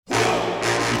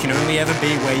can only ever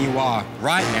be where you are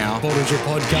right now. Bulldozer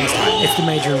Podcast. It's the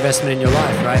major investment in your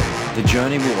life, right? The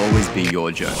journey will always be your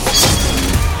journey.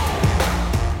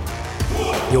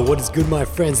 Yo, what is good, my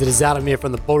friends? It is Adam here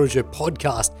from the Bulldozer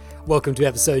Podcast. Welcome to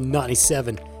episode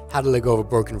 97, How to Let Go of a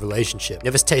Broken Relationship.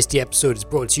 Now, this tasty episode is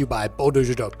brought to you by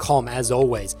bulldozer.com, as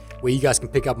always, where you guys can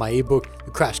pick up my ebook,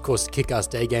 The Crash Course to Kick-Ass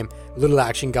Day Game, a little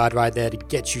action guide right there to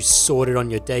get you sorted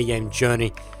on your day game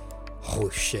journey.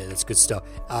 Oh shit, that's good stuff.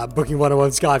 Booking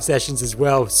one-on-one Skype sessions as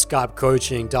well, Skype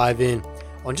coaching, dive in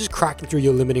on just cracking through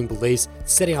your limiting beliefs,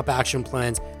 setting up action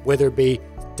plans, whether it be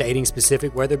dating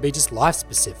specific, whether it be just life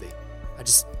specific.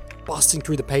 Just busting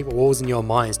through the paper walls in your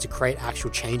minds to create actual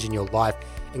change in your life.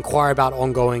 Inquire about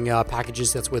ongoing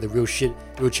packages. That's where the real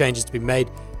changes to be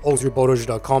made, all through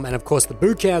bulldozer.com. And of course, the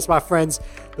boot camps, my friends.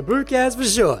 The boot camps for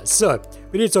sure. So,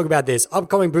 we need to talk about this.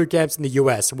 Upcoming boot camps in the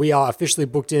US. We are officially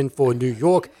booked in for New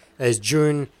York. That is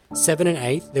June 7 and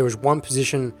 8th. There is one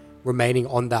position remaining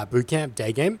on that boot camp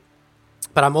day game.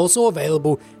 But I'm also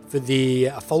available for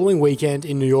the following weekend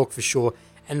in New York for sure.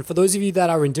 And for those of you that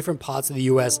are in different parts of the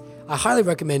US, I highly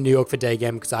recommend New York for day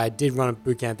game because I did run a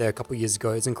boot camp there a couple years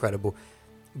ago. It's incredible.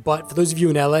 But for those of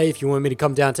you in LA, if you want me to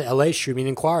come down to LA, shoot me an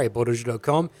inquiry at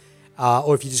bulldozer.com.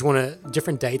 Or if you just want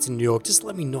different dates in New York, just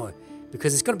let me know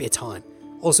because it's going to be a time.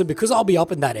 Also, because I'll be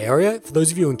up in that area, for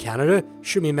those of you in Canada,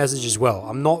 shoot me a message as well.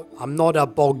 I'm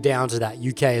not bogged down to that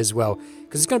UK as well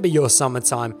because it's going to be your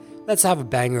summertime. Let's have a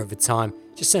banger of a time.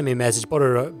 Just send me a message,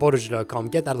 bulldozer.com.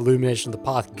 Get that illumination of the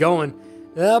path going.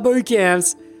 Boot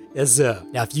camps. Yes, sir.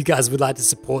 Now, if you guys would like to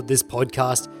support this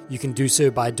podcast, you can do so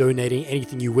by donating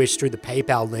anything you wish through the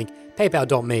PayPal link,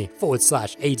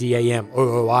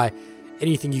 paypal.me/ADAMOOI.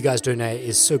 Anything you guys donate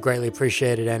is so greatly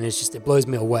appreciated, and it blows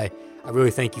me away. I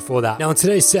really thank you for that. Now, in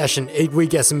today's session, we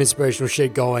get some inspirational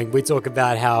shit going. We talk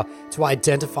about how to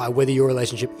identify whether your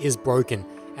relationship is broken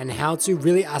and how to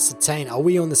really ascertain, are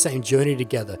we on the same journey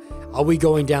together? Are we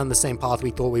going down the same path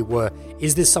we thought we were?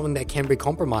 Is this something that can be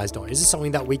compromised on? Is this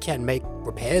something that we can make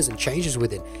repairs and changes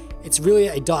within? It's really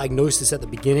a diagnosis at the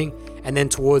beginning, and then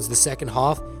towards the second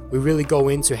half, we really go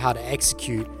into how to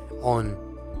execute on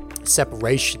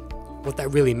separation, what that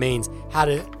really means, how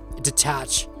to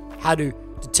detach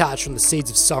from the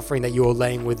seeds of suffering that you're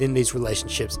laying within these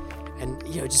relationships, and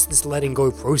just this letting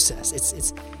go process.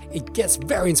 It gets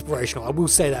very inspirational. I will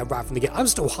say that right from the get. I'm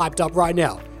still hyped up right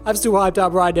now.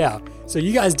 So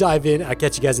you guys dive in. I'll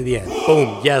catch you guys at the end.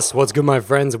 Boom. Yes, what's good, my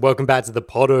friends? Welcome back to the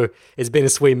Poddo. It's been a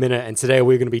sweet minute, and today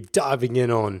we're going to be diving in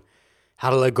on how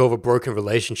to let go of a broken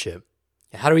relationship.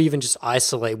 How to even just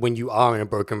isolate when you are in a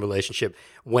broken relationship,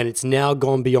 when it's now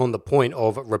gone beyond the point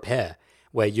of repair,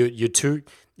 where you're two,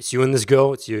 it's you and this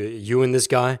girl, it's you and this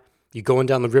guy, you're going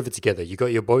down the river together, you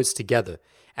got your boats together,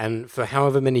 and for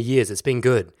however many years, it's been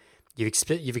good.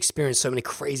 You've experienced so many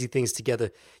crazy things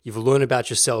together. You've learned about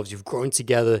yourselves. You've grown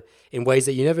together in ways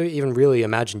that you never even really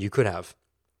imagined you could have.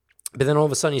 But then all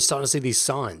of a sudden, you're starting to see these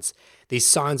signs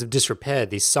of disrepair,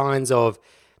 these signs of,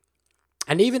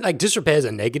 and even like disrepair is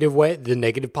a negative way, the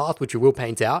negative path, which we will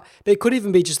paint out. But it could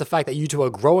even be just the fact that you two are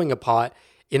growing apart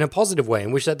in a positive way,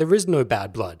 in which that there is no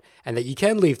bad blood, and that you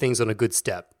can leave things on a good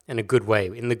step, in a good way,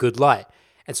 in the good light.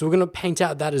 And so we're going to paint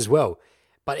out that as well.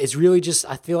 But it's really just,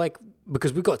 I feel like,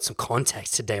 because we've got some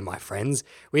context today, my friends.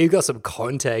 We've got some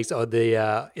context on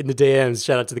the in the DMs.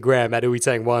 Shout out to the gram at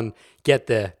Uwe1. Get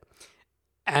there.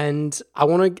 And I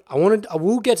will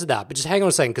get to that, but just hang on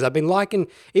a second, because I've been liking,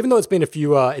 even though it's been a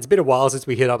while since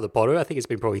we hit up the Poddo. I think it's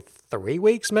been probably 3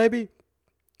 weeks, maybe.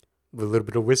 With a little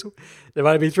bit of whistle. There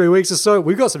might be 3 weeks or so.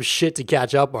 We've got some shit to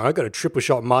catch up on. I got a triple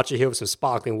shot matcha here with some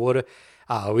sparkling water.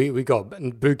 We got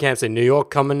boot camps in New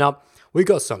York coming up. We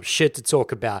got some shit to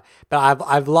talk about. But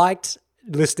I've liked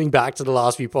listening back to the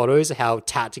last few Poddos, how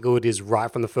tactical it is right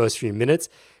from the first few minutes.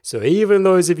 So even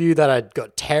those of you that have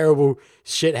got terrible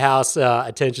shithouse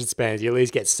attention spans, you at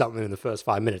least get something in the first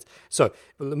 5 minutes. So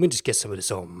let me just get some of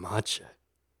this old matcha.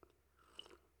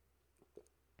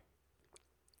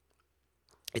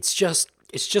 It's just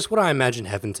what I imagine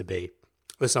heaven to be.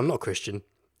 Listen, I'm not Christian.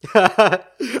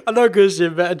 I'm not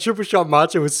Christian, but a triple shot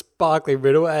matcha with sparkling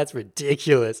middle, that's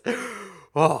ridiculous.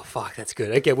 Oh, fuck, that's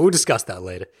good. Okay, we'll discuss that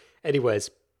later. Anyways,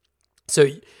 so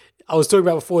I was talking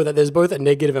about before that there's both a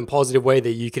negative and positive way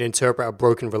that you can interpret a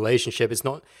broken relationship. It's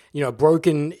not,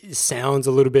 broken sounds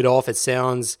a little bit off. It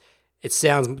sounds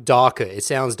darker. It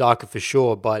sounds darker for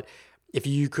sure, but if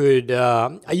you could,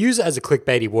 I use it as a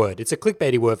clickbaity word. It's a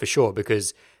clickbaity word for sure,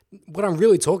 because what I'm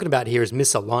really talking about here is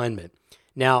misalignment.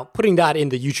 Now, putting that in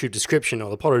the YouTube description or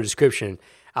the Poddo description,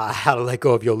 how to let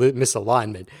go of your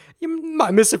misalignment, you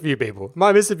might miss a few people.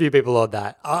 On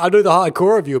that. I know the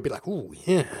hardcore of you will be like, "Oh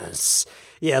yes,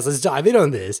 Yeah, so let's dive in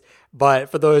on this. But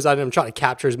for those, I'm trying to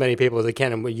capture as many people as I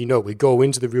can, and we go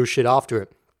into the real shit after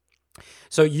it.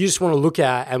 So you just want to look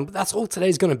at, and that's all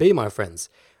today's going to be, my friends.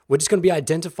 We're just going to be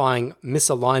identifying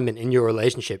misalignment in your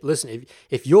relationship. Listen,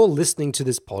 if you're listening to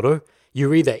this poddo,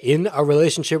 you're either in a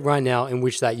relationship right now in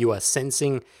which that you are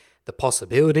sensing the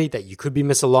possibility that you could be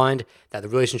misaligned, that the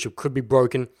relationship could be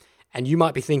broken, and you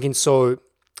might be thinking, so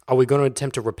are we going to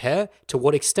attempt to repair? To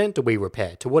what extent do we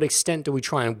repair? To what extent do we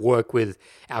try and work with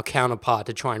our counterpart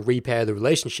to try and repair the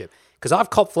relationship? Because I've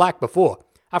copped flack before.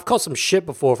 I've caught some shit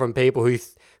before from people who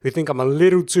think I'm a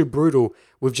little too brutal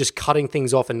with just cutting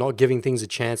things off and not giving things a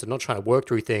chance and not trying to work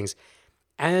through things.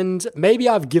 And maybe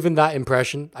I've given that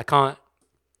impression. I can't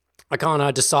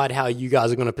decide how you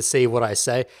guys are going to perceive what I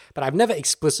say, but I've never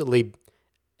explicitly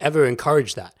ever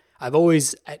encouraged that. I've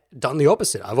always done the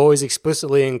opposite. I've always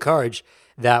explicitly encouraged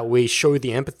that we show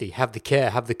the empathy, have the care,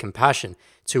 have the compassion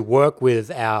to work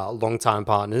with our longtime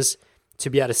partners to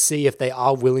be able to see if they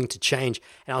are willing to change.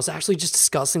 And I was actually just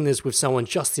discussing this with someone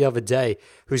just the other day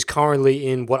who's currently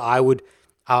in what I would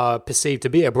perceive to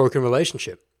be a broken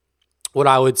relationship. What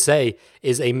I would say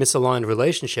is a misaligned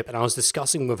relationship. And I was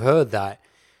discussing with her that,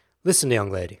 listen,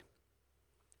 young lady,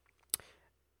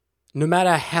 no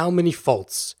matter how many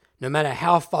faults, no matter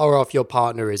how far off your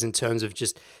partner is in terms of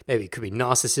just, maybe it could be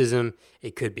narcissism,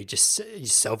 it could be just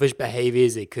selfish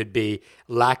behaviors, it could be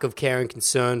lack of care and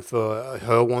concern for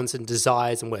her wants and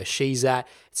desires and where she's at,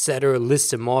 etc. List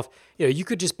them off. You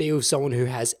could just be with someone who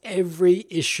has every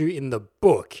issue in the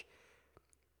book.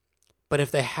 But if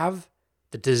they have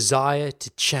the desire to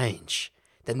change,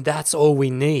 then that's all we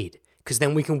need, because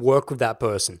then we can work with that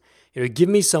person. Give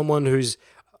me someone who's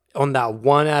on that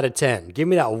 1 out of 10. Give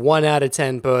me that 1 out of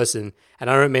 10 person. And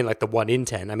I don't mean like the 1 in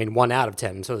 10. I mean 1 out of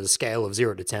 10. So the scale of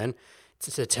 0 to 10.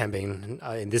 It's a 10 being,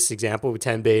 in this example,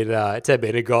 10 being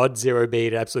a god, 0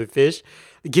 being an absolute fish.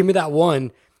 Give me that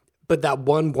one, but that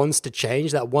one wants to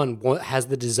change. That one has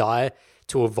the desire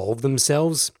to evolve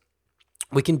themselves.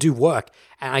 We can do work.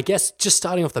 And I guess just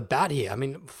starting off the bat here, I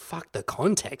mean, fuck the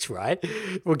context, right?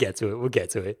 We'll get to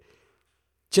it.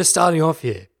 Just starting off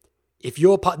here. If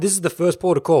this is the first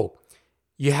port of call.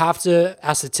 You have to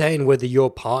ascertain whether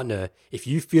your partner, if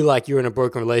you feel like you're in a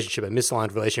broken relationship, a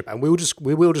misaligned relationship, and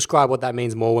we will describe what that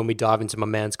means more when we dive into my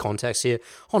man's context here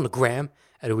on the gram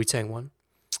at Are We Tang One.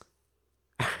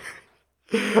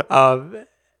 Where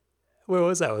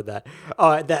was I with that?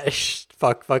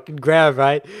 Fucking gram,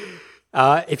 right?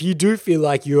 If you do feel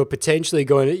like you're potentially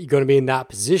going to be in that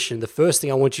position, the first thing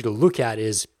I want you to look at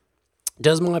is,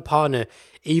 does my partner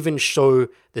even show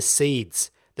the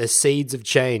seeds of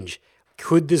change?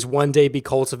 Could this one day be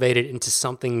cultivated into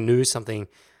something new, something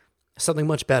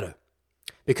much better?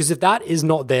 Because if that is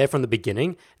not there from the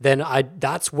beginning, then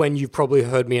that's when you've probably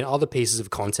heard me in other pieces of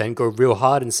content go real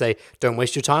hard and say, don't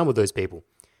waste your time with those people.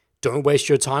 Don't waste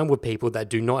your time with people that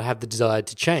do not have the desire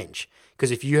to change.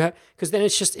 Because then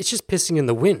it's just pissing in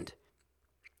the wind.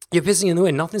 You're pissing in the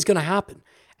wind. Nothing's going to happen.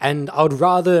 And I would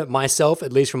rather myself,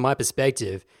 at least from my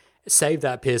perspective, save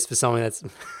that piss for something that's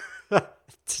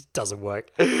doesn't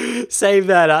work. Save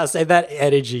that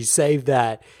energy, save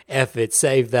that effort,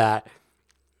 save that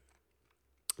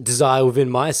desire within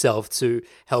myself to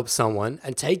help someone,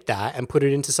 and take that and put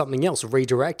it into something else,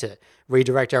 redirect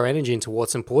our energy into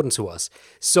what's important to us.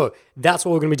 So that's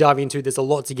what we're going to be diving into. There's a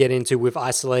lot to get into with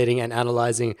isolating and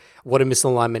analyzing what a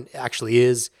misalignment actually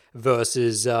is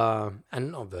versus,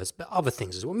 and not versus, but other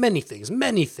things as well. Many things,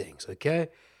 okay?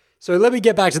 So let me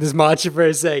get back to this matcha for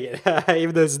a second,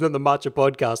 even though this is not the matcha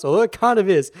podcast, although it kind of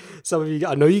is. Some of you,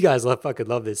 I know you guys fucking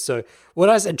love this. So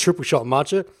when I said triple shot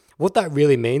matcha, what that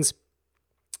really means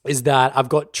is that I've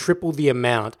got triple the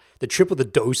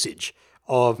dosage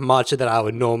of matcha that I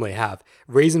would normally have.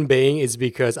 Reason being is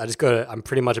because I'm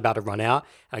pretty much about to run out.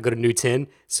 I got a new tin,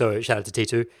 so shout out to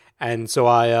T2. And so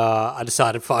I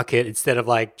decided, fuck it, instead of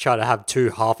like trying to have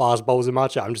 2 half-assed bowls of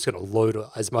matcha, I'm just going to load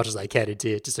as much as I can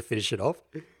into it just to finish it off.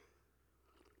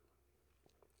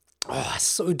 Oh,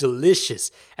 so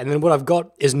delicious. And then what I've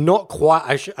got is not quite,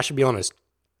 I should be honest,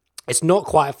 it's not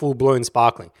quite full-blown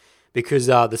sparkling, because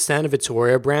the Santa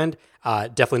Vittoria brand,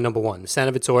 definitely number one. The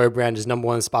Santa Vittoria brand is number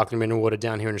one sparkling mineral water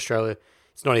down here in Australia.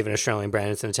 It's not even an Australian brand,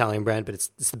 it's an Italian brand, but it's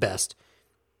the best.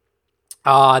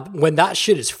 When that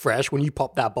shit is fresh, when you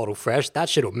pop that bottle fresh, that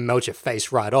shit will melt your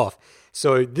face right off.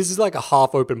 So this is like a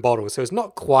half-open bottle, so it's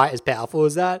not quite as powerful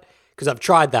as that, because I've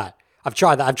tried that. I've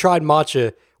tried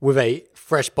matcha with a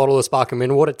fresh bottle of sparkling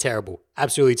mineral water. Terrible.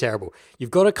 Absolutely terrible. You've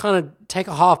got to kind of take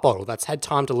a half bottle that's had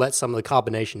time to let some of the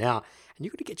carbonation out, and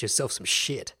you've got to get yourself some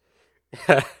shit.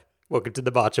 Welcome to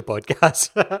the Matcha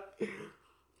Podcast.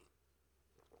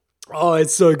 Oh,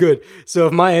 it's so good. So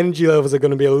if my energy levels are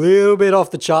going to be a little bit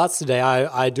off the charts today,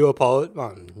 I do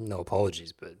apologize. No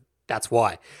apologies, but that's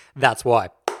why. That's why.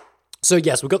 So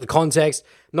yes, we've got the context.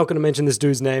 I'm not going to mention this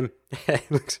dude's name. It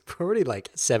looks probably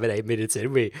like 7-8 minutes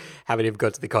in. We haven't even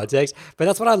got to the context. But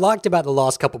that's what I liked about the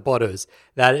last couple potters,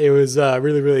 that it was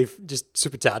really, really just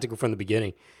super tactical from the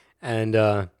beginning. And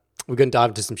we're going to dive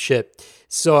into some shit.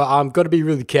 So I've got to be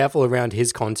really careful around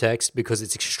his context because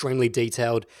it's extremely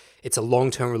detailed. It's a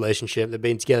long-term relationship. They've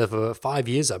been together for 5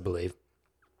 years, I believe.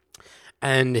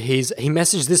 And he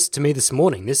messaged this to me this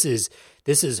morning. This is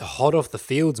hot off the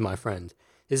fields, my friend.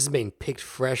 This has been picked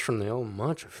fresh from the old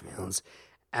matcha fields.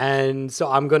 And so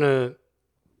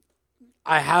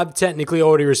I have technically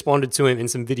already responded to him in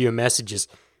some video messages.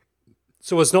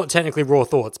 So it's not technically raw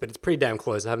thoughts, but it's pretty damn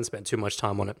close. I haven't spent too much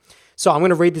time on it. So I'm going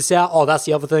to read this out. Oh, that's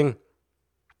the other thing.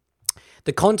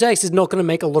 The context is not going to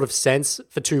make a lot of sense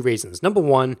for two reasons. Number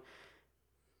one,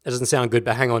 that doesn't sound good,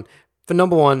 but hang on. For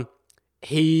number one,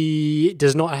 he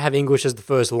does not have English as the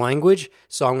first language,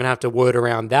 so I'm going to have to word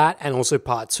around that. And also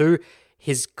part two,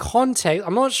 his context,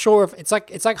 I'm not sure if it's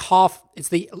like half, it's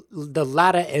the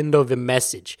latter end of the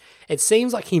message. It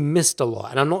seems like he missed a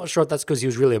lot, and I'm not sure if that's because he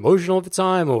was really emotional at the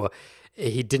time or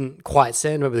he didn't quite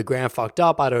send, maybe the gram fucked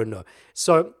up, I don't know.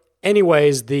 So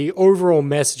anyways, the overall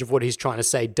message of what he's trying to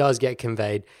say does get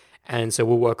conveyed, and so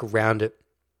we'll work around it.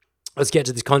 Let's get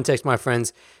to this context, my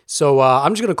friends. So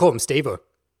I'm just going to call him Steve-O.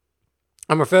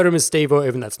 I'm referring to him as Steve-O,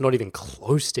 even that's not even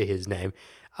close to his name.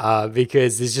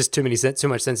 Because there's just too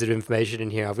much sensitive information in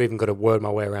here. I've even got to word my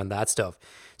way around that stuff.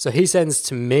 So he says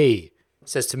to me,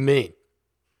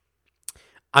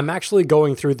 I'm actually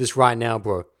going through this right now,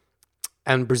 bro.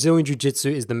 And Brazilian Jiu-Jitsu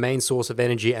is the main source of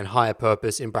energy and higher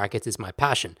purpose, in brackets, is my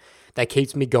passion. That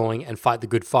keeps me going and fight the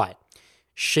good fight.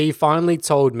 She finally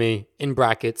told me, in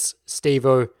brackets,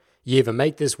 Steve-O, you either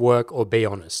make this work or be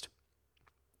honest.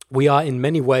 We are in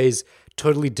many ways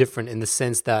totally different in the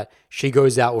sense that she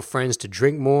goes out with friends to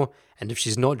drink more, and if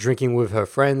she's not drinking with her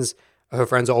friends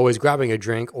are always grabbing a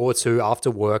drink or two after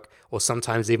work, or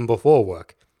sometimes even before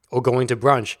work, or going to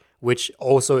brunch, which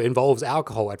also involves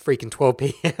alcohol at freaking 12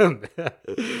 p.m.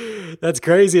 That's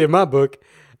crazy in my book.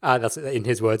 That's in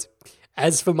his words.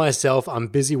 As for myself, I'm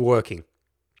busy working,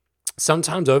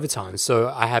 sometimes overtime, so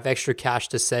I have extra cash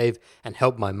to save and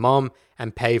help my mom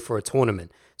and pay for a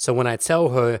tournament. So when I tell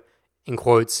her, in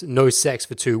quotes, no sex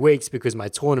for 2 weeks because of my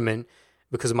tournament,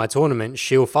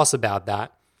 she'll fuss about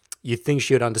that. You'd think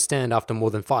she would understand after more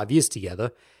than 5 years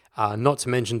together. Not to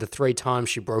mention the 3 times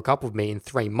she broke up with me in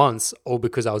 3 months, all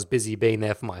because I was busy being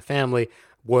there for my family,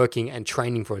 working and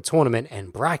training for a tournament,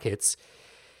 and brackets.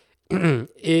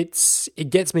 It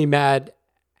gets me mad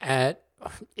at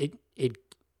it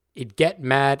get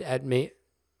mad at me.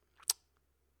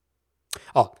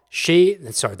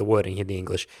 The wording here, the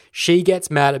English. She gets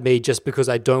mad at me just because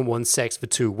I don't want sex for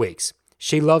 2 weeks.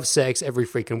 She loves sex every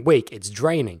freaking week. It's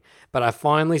draining. But I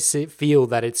finally feel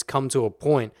that it's come to a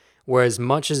point where as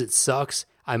much as it sucks,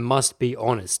 I must be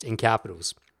honest, in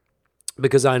capitals.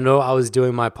 Because I know I was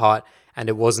doing my part and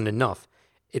it wasn't enough.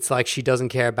 It's like she doesn't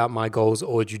care about my goals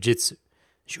or jiu-jitsu.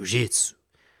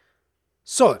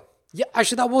 So, yeah,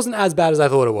 actually, that wasn't as bad as I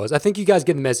thought it was. I think you guys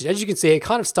get the message. As you can see, it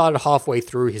kind of started halfway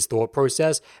through his thought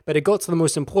process, but it got to the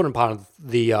most important part of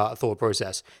the thought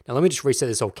process. Now, let me just reset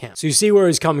this whole camp. So you see where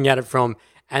he's coming at it from.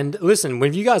 And listen,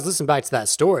 when you guys listen back to that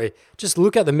story, just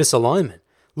look at the misalignment.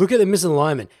 Look at the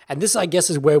misalignment. And this, I guess,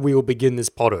 is where we will begin this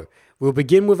potto. We'll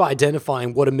begin with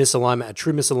identifying what a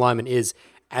true misalignment is.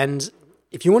 And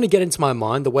if you want to get into my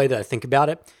mind, the way that I think about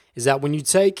it is that when you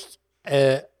take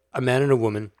a man and a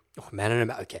woman,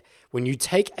 when you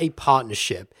take a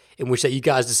partnership in which that you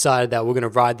guys decided that we're going to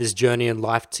ride this journey in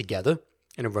life together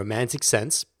in a romantic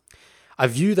sense, I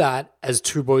view that as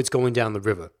 2 boats going down the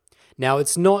river. Now,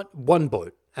 it's not one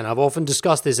boat, and I've often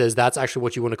discussed this as that's actually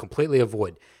what you want to completely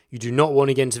avoid. You do not want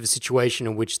to get into the situation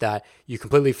in which that you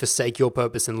completely forsake your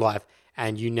purpose in life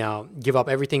and you now give up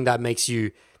everything that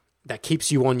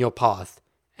keeps you on your path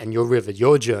and your river,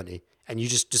 your journey, and you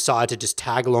just decide to just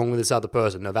tag along with this other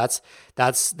person. Now, that's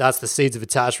the seeds of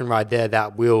attachment right there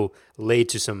that will lead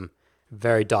to some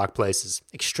very dark places,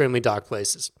 extremely dark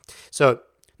places. So,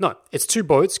 no, it's 2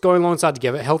 boats going alongside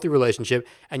together, a healthy relationship,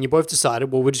 and you both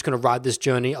decided, well, we're just going to ride this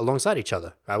journey alongside each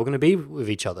other, right? We're going to be with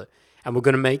each other, and we're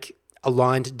going to make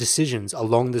aligned decisions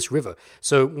along this river.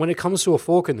 So when it comes to a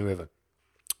fork in the river,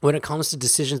 when it comes to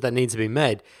decisions that need to be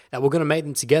made, that we're going to make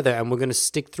them together, and we're going to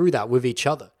stick through that with each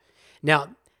other.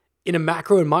 Now, in a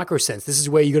macro and micro sense, this is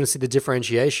where you're going to see the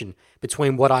differentiation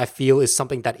between what I feel is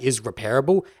something that is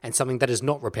repairable and something that is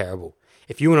not repairable.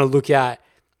 If you want to look at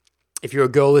if you're a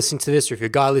girl listening to this, or if you're a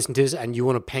guy listening to this, and you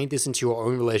want to paint this into your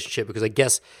own relationship, because I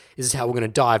guess this is how we're going to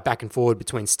dive back and forward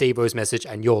between Steve-O's message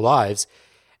and your lives,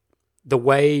 the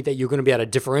way that you're going to be able to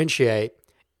differentiate,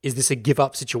 is this a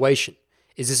give-up situation?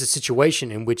 Is this a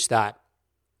situation in which that,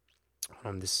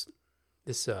 this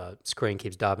screen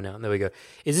keeps diving out, and there we go.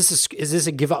 Is this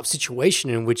a give-up situation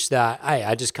in which that, hey,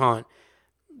 I just can't,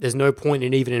 there's no point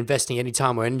in even investing any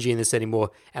time or energy in this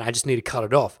anymore, and I just need to cut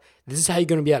it off? This is how you're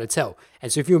going to be able to tell.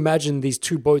 And so if you imagine these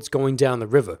two boats going down the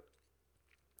river,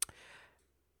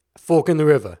 fork in the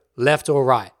river, left or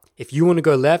right. If you want to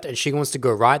go left and she wants to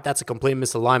go right, that's a complete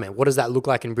misalignment. What does that look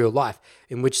like in real life?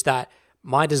 In which that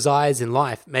my desires in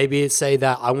life, maybe it's say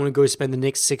that I want to go spend the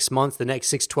next 6 months, the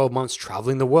next 12 months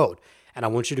traveling the world, and I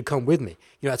want you to come with me.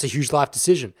 That's a huge life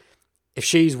decision. If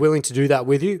she's willing to do that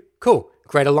with you, cool,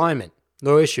 great alignment,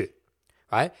 no issue,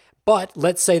 right? But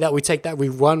let's say that we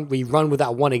run with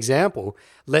that one example.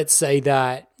 Let's say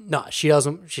that she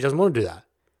doesn't want to do that.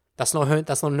 That's not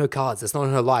in her cards. That's not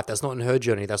in her life. That's not in her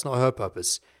journey. That's not her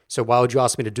purpose. So why would you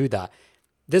ask me to do that?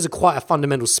 There's quite a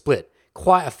fundamental split,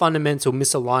 quite a fundamental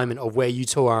misalignment of where you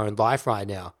two are in life right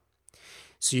now.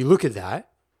 So you look at that,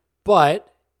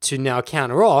 but to now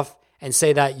counter off and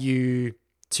say that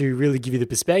to really give you the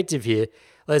perspective here,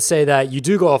 let's say that you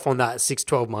do go off on that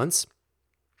 6-12 months,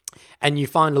 and you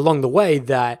find along the way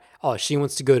that, she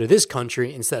wants to go to this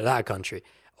country instead of that country,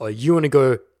 or you want to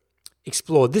go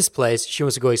explore this place, she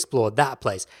wants to go explore that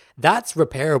place. That's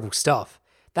repairable stuff.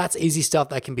 That's easy stuff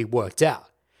that can be worked out.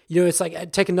 It's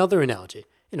like, take another analogy.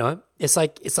 It's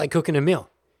like cooking a meal,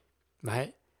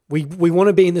 right? We want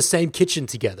to be in the same kitchen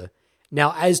together.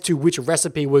 Now, as to which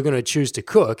recipe we're going to choose to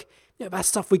cook, that's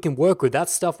stuff we can work with.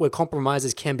 That's stuff where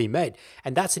compromises can be made.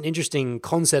 And that's an interesting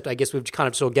concept, I guess, we've kind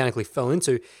of just organically fell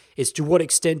into, is to what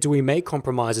extent do we make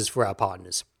compromises for our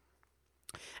partners?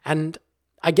 And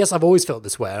I guess I've always felt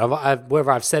this way. Whether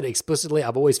I've said it explicitly,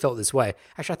 I've always felt this way.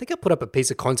 Actually, I think I put up a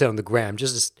piece of content on the gram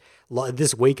just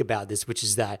this week about this, which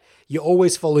is that you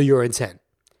always follow your intent.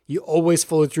 You always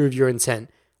follow through with your intent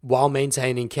while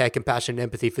maintaining care, compassion, and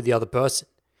empathy for the other person.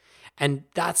 And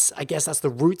I guess that's the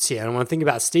roots here. And when I think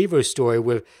about Steve-O's story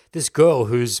with this girl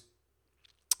who's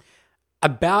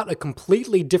about a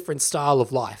completely different style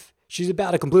of life. She's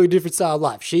about a completely different style of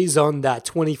life. She's on that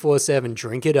 24/7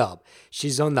 drink it up.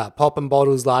 She's on that popping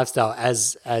bottles lifestyle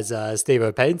as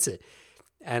Steve-O paints it.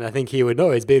 And I think he would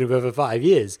know. He's been with her for 5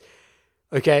 years.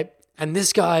 Okay. And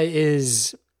this guy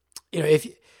is,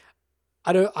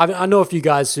 I know a few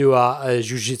guys who are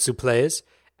jiu-jitsu players,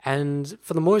 and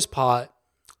for the most part,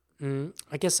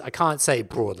 I guess I can't say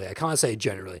broadly, I can't say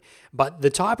generally, but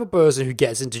the type of person who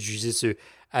gets into jiu-jitsu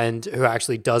and who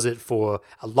actually does it for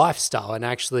a lifestyle and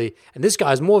this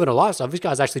guy's more than a lifestyle, this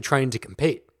guy's actually trained to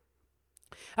compete.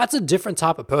 That's a different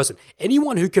type of person.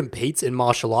 Anyone who competes in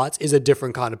martial arts is a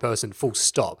different kind of person, full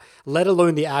stop, let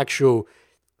alone the actual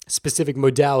specific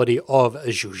modality of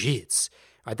a jiu-jitsu.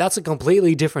 Right? That's a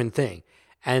completely different thing.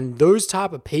 And those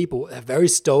type of people are very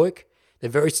stoic.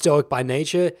 They're very stoic by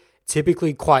nature,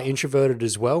 typically quite introverted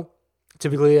as well,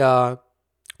 typically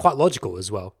quite logical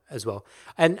as well.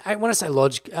 And when I say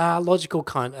logical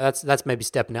kind, that's maybe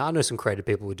stepping out. I know some creative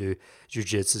people who do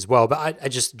jiu-jitsu as well, but I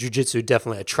just, jiu-jitsu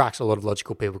definitely attracts a lot of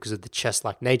logical people because of the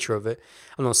chess-like nature of it.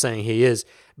 I'm not saying he is,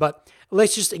 but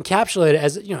let's just encapsulate it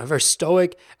as, very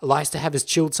stoic, likes to have his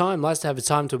chill time, likes to have his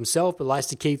time to himself, but likes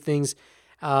to keep things,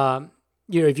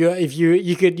 if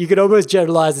you could almost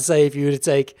generalize and say, if you were to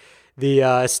take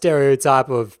the stereotype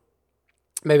of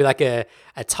maybe like a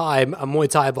Muay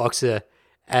Thai boxer,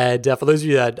 and for those of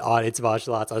you that aren't into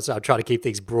martial arts, I'm trying to keep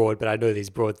things broad, but I know these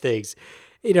broad things.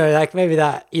 Like maybe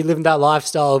that you live in that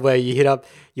lifestyle where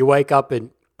you wake up and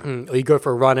or you go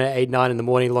for a run at 8, 9 in the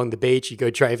morning along the beach, you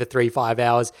go train for 3-5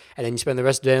 hours, and then you spend the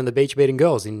rest of the day on the beach meeting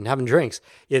girls and having drinks.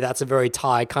 Yeah, that's a very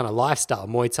Thai kind of lifestyle,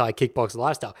 Muay Thai kickboxing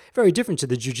lifestyle. Very different to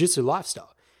the jiu-jitsu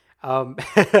lifestyle.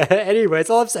 Anyways,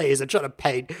 all I'm saying is I'm trying to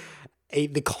paint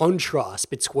the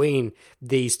contrast between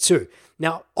these two.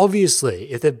 Now,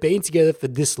 obviously, if they've been together for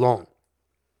this long,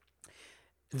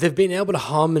 they've been able to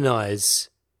harmonize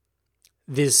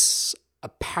this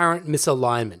apparent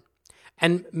misalignment.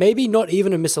 And maybe not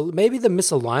even maybe the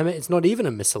misalignment, it's not even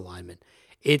a misalignment.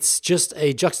 It's just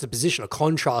a juxtaposition, a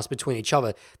contrast between each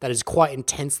other that is quite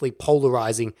intensely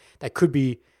polarizing, that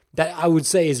I would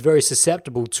say is very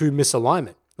susceptible to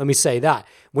misalignment. Let me say that.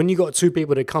 When you got two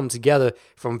people that come together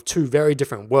from two very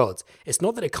different worlds, it's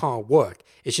not that it can't work.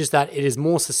 It's just that it is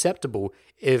more susceptible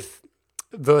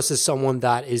versus someone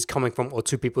that is coming from, or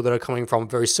two people that are coming from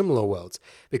very similar worlds.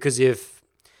 Because if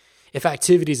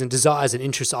activities and desires and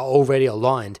interests are already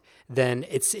aligned, then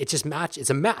it's a match.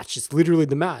 It's literally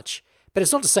the match. But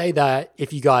it's not to say that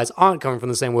if you guys aren't coming from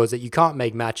the same worlds that you can't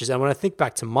make matches. And when I think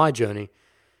back to my journey,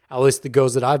 at least the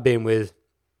girls that I've been with,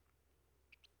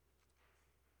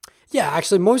 yeah,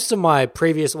 actually most of my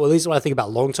previous, well, at least when I think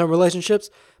about long-term relationships,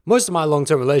 most of my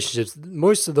long-term relationships,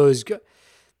 most of those,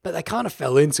 but they kind of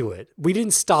fell into it. We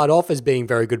didn't start off as being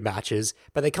very good matches,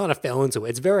 but they kind of fell into it.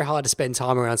 It's very hard to spend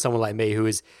time around someone like me who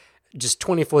is just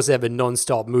 24/7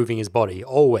 non-stop moving his body,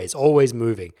 always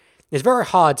moving. It's very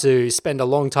hard to spend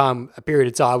a period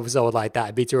of time with someone like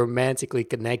that, be too romantically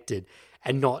connected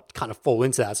and not kind of fall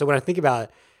into that. So when I think about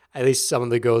at least some of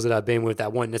the girls that I've been with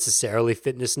that weren't necessarily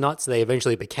fitness nuts, they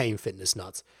eventually became fitness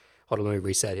nuts. Hold on, let me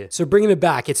reset here. So bringing it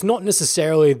back, it's not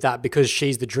necessarily that because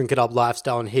she's the drink it up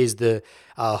lifestyle and he's the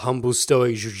humble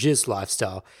stoic jiu-jitsu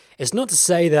lifestyle. It's not to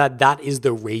say that that is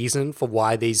the reason for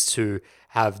why these two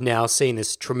have now seen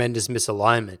this tremendous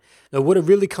misalignment. Now, what it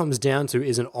really comes down to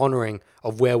is an honoring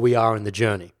of where we are in the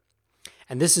journey.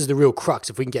 And this is the real crux.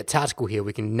 If we can get tactical here,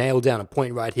 we can nail down a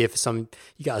point right here for some,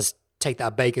 you guys take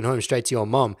that bacon home straight to your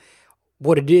mom.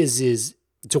 What it is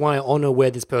do I honor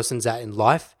where this person's at in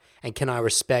life? And can I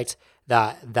respect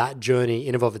that journey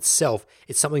in and of itself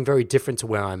is something very different to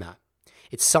where I'm at?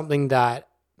 It's something that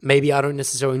maybe I don't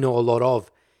necessarily know a lot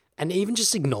of. And even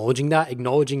just acknowledging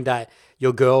that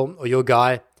your girl or your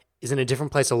guy is in a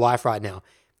different place of life right now.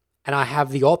 And I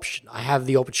have the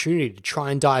opportunity to try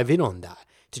and dive in on that,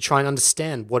 to try and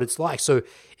understand what it's like. So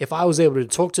if I was able to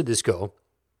talk to this girl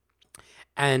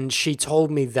and she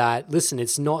told me that, listen,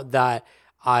 it's not that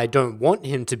I don't want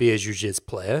him to be a jiu-jitsu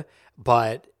player,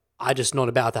 but I'm just not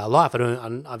about that life. I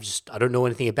don't know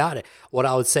anything about it. What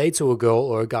I would say to a girl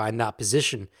or a guy in that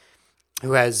position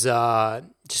who has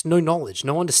just no knowledge,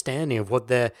 no understanding of what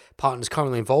their partner's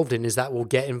currently involved in is that we'll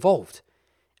get involved.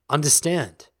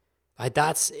 Understand. Right?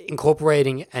 That's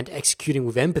incorporating and executing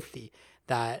with empathy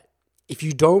that if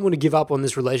you don't want to give up on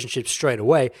this relationship straight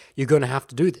away, you're going to have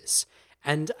to do this.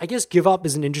 And I guess give up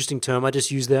is an interesting term I just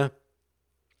used there.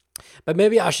 But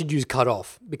maybe I should use cut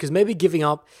off, because maybe giving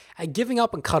up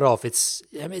and cut off, it's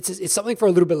something for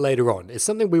a little bit later on. It's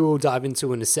something we will dive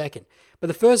into in a second. But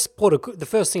the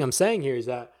first thing I'm saying here is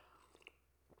that,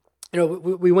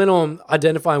 we went on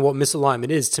identifying what misalignment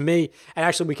is to me, and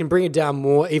actually we can bring it down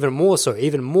even more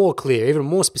clear, even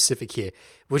more specific here,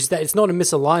 which is that it's not a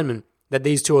misalignment that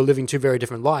these two are living two very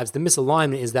different lives. The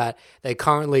misalignment is that they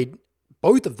currently,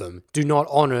 both of them, do not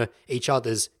honor each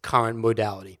other's current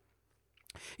modality.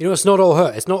 It's not all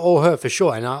her. It's not all her for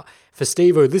sure. And for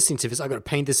Steve-O listening to this, I got to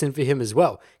paint this in for him as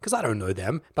well, because I don't know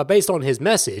them. But based on his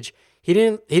message, he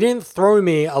didn't throw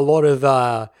me a lot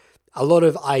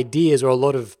of ideas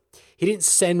or he didn't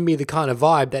send me the kind of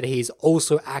vibe that he's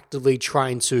also actively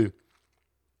trying to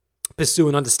pursue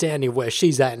an understanding of where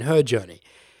she's at in her journey.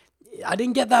 I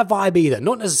didn't get that vibe either.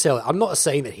 Not necessarily. I'm not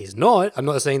saying that he's not. I'm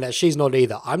not saying that she's not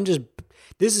either.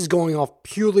 This is going off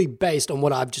purely based on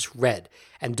what I've just read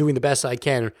and doing the best I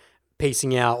can,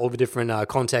 piecing out all the different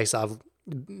contexts I've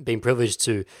been privileged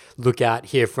to look at,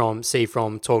 hear from, see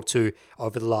from, talk to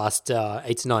over the last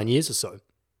 8 to 9 years or so.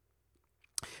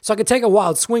 So I could take a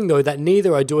wild swing, though, that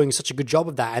neither are doing such a good job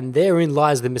of that, and therein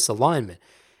lies the misalignment.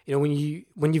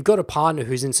 When you've got a partner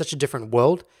who's in such a different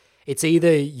world, it's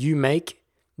either you make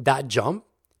that jump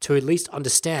to at least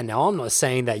understand. Now, I'm not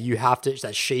saying that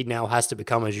that she now has to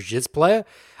become a jiu-jitsu player.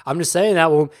 I'm just saying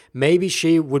that, well, maybe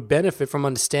she would benefit from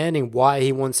understanding why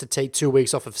he wants to take 2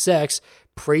 weeks off of sex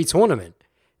pre-tournament.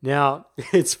 Now,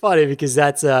 it's funny because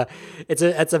it's a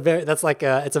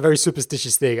very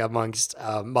superstitious thing amongst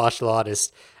martial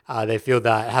artists. They feel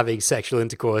that having sexual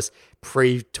intercourse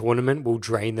pre-tournament will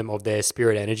drain them of their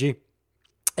spirit energy.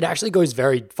 It actually goes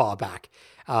very far back.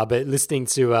 But listening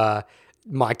to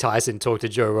Mike Tyson talked to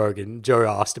Joe Rogan. Joe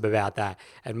asked him about that,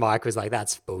 and Mike was like,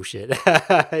 "That's bullshit."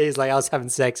 He's like, "I was having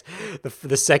sex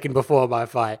the second before my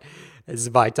fight." This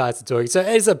is Mike Tyson talking. So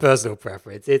it's a personal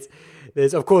preference.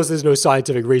 There's no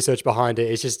scientific research behind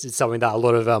it. It's something that a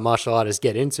lot of martial artists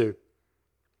get into.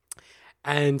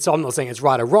 And so I'm not saying it's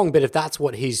right or wrong, but if that's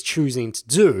what he's choosing to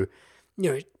do,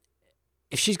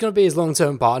 if she's going to be his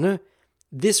long-term partner,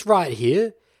 this right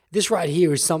here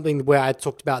is something where I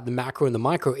talked about the macro and the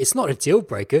micro. It's not a deal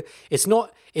breaker. It's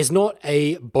not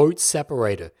a boat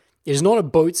separator. It is not a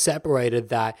boat separator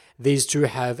that these two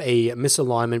have a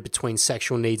misalignment between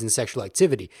sexual needs and sexual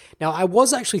activity. Now, I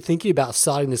was actually thinking about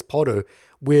starting this poddo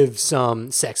with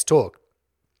some sex talk,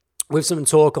 with some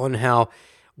talk on how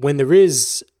when there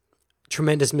is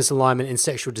tremendous misalignment in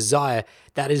sexual desire,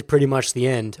 that is pretty much the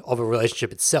end of a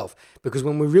relationship itself. Because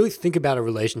when we really think about a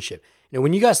relationship,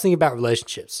 when you guys think about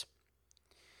relationships,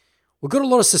 we've got a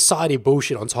lot of society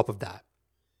bullshit on top of that.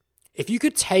 If you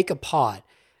could take apart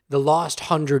the last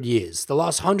 100 years, the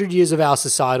last 100 years of our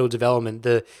societal development,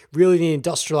 the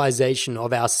industrialization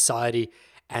of our society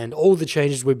and all the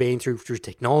changes we've been through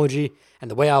technology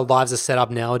and the way our lives are set up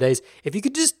nowadays, if you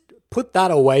could just put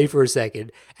that away for a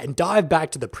second and dive back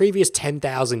to the previous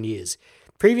 10,000 years,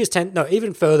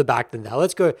 even further back than that.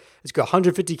 Let's go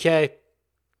 150K.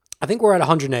 I think we're at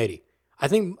 180. I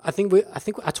think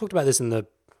I talked about this in not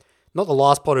the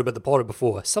last pod, but the pod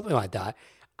before, something like that.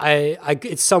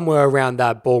 It's somewhere around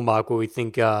that ballpark where we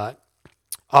think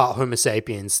Homo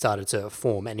sapiens started to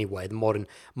form anyway, the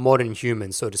modern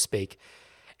human, so to speak.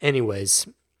 Anyways,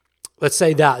 let's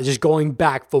say that, just going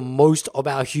back for most of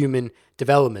our human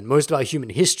development, most of our human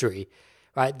history,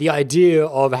 right? The idea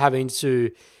of having to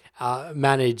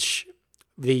manage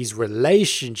these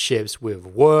relationships with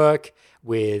work,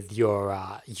 with your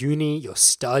uni, your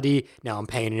study. Now I'm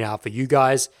paying it out for you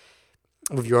guys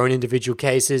with your own individual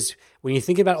cases. When you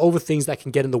think about all the things that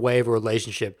can get in the way of a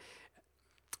relationship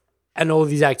and all of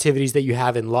these activities that you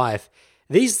have in life,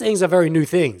 these things are very new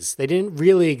things. They didn't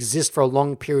really exist for a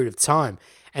long period of time.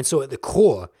 And so at the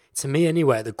core, to me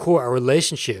anyway, at the core, a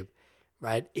relationship,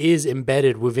 right, is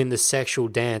embedded within the sexual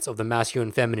dance of the masculine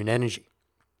and feminine energy.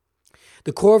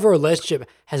 The core of a relationship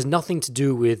has nothing to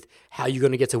do with how you're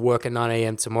going to get to work at 9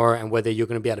 a.m. tomorrow and whether you're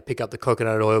going to be able to pick up the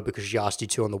coconut oil because she asked you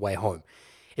to on the way home.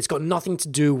 It's got nothing to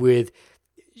do with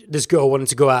this girl wanting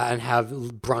to go out and have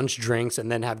brunch drinks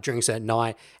and then have drinks at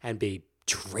night and be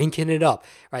drinking it up,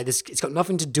 right? It's got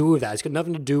nothing to do with that. It's got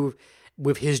nothing to do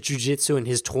with his jiu-jitsu and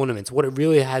his tournaments. What it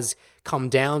really has come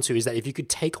down to is that if you could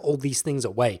take all these things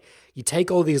away, you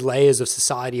take all these layers of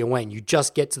society away and you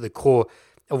just get to the core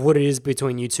of what it is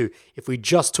between you two. If we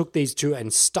just took these two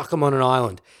and stuck them on an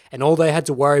island and all they had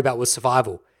to worry about was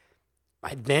survival,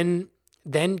 right, then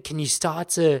can you start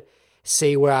to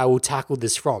see where I will tackle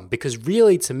this from? Because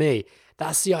really, to me,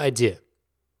 that's the idea.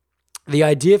 The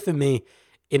idea for me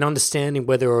in understanding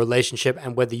whether a relationship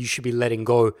and whether you should be letting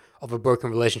go of a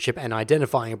broken relationship and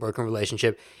identifying a broken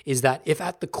relationship is that if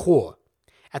at the core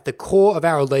of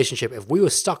our relationship, if we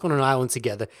were stuck on an island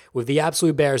together with the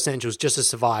absolute bare essentials just to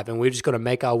survive and we're just going to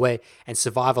make our way and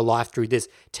survive a life through this,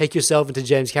 take yourself into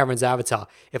James Cameron's Avatar.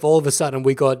 If all of a sudden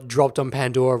we got dropped on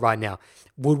Pandora right now,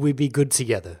 would we be good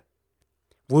together?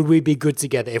 Would we be good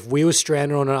together if we were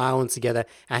stranded on an island together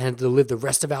and had to live the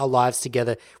rest of our lives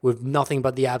together with nothing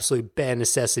but the absolute bare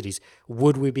necessities?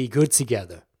 Would we be good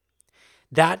together?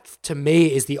 That, to me,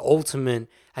 is the ultimate,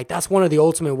 that's one of the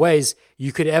ultimate ways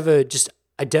you could ever just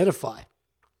identify.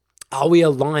 Are we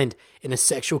aligned in a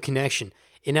sexual connection,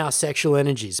 in our sexual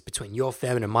energies between your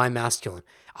feminine and my masculine?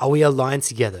 Are we aligned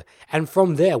together? And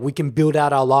from there, we can build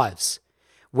out our lives.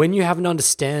 When you have an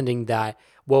understanding that,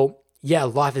 well, yeah,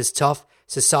 life is tough,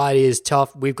 society is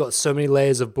tough, we've got so many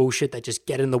layers of bullshit that just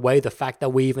get in the way, the fact that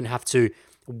we even have to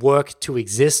work to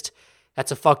exist,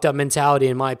 that's a fucked up mentality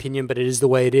in my opinion, but it is the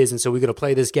way it is, and so we've got to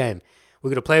play this game.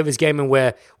 We're going to play this game in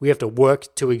where we have to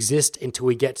work to exist until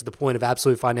we get to the point of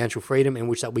absolute financial freedom in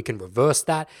which that we can reverse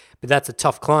that, but that's a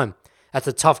tough climb. That's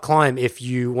a tough climb if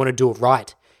you want to do it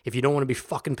right. If you don't want to be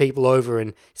fucking people over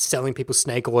and selling people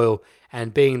snake oil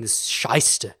and being this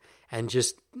shyster and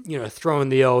just, throwing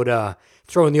the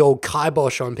old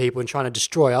kibosh on people and trying to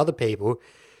destroy other people.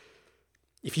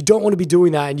 If you don't want to be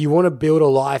doing that and you want to build a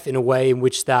life in a way in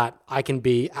which that I can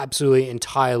be absolutely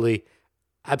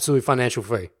financial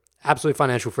free, absolute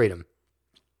financial freedom,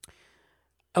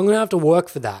 I'm going to have to work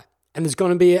for that. And there's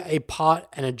going to be a part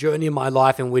and a journey in my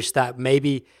life in which that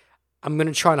maybe I'm going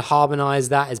to try and harmonize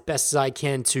that as best as I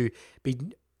can to be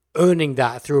earning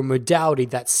that through a modality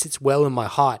that sits well in my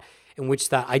heart, in which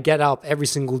that I get up every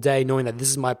single day knowing that this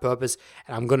is my purpose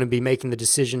and I'm going to be making the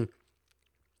decision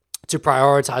to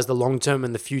prioritize the long term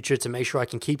and the future to make sure I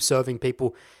can keep serving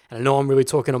people. And I know I'm really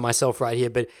talking to myself right here,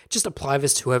 but just apply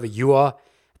this to whoever you are,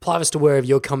 apply this to wherever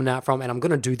you're coming out from, and I'm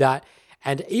going to do that.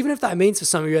 And even if that means for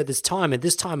some of you at this time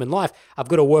in life, I've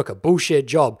got to work a bullshit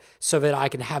job so that I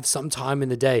can have some time in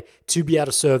the day to be able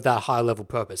to serve that high level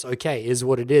purpose. Okay, it is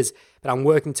what it is, but I'm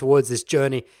working towards this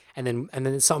journey, and then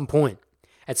at some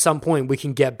point we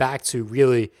can get back to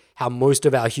really how most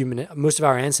of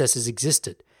our ancestors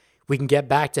existed. We can get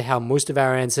back to how most of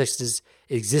our ancestors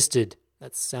existed.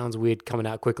 That sounds weird coming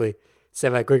out quickly. Say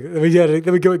that quickly. Let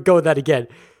me go with that again.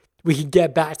 We can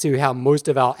get back to how most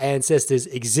of our ancestors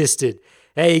existed.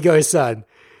 There you go, son.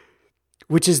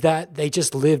 Which is that they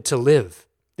just lived to live.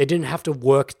 They didn't have to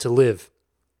work to live.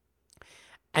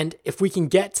 And if we can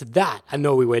get to that, I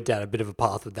know we went down a bit of a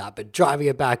path with that, but driving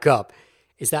it back up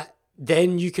is that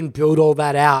then you can build all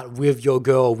that out with your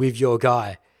girl, with your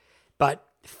guy. But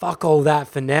fuck all that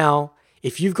for now.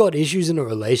 If you've got issues in a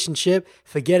relationship,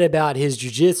 forget about his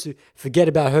jiu-jitsu, forget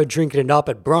about her drinking it up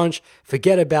at brunch,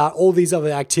 forget about all these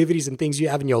other activities and things you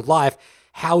have in your life.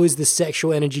 How is the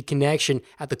sexual energy connection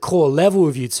at the core level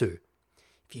of you two?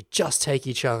 If you just take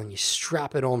each other and you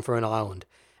strap it on for an island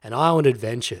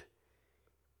adventure,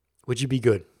 would you be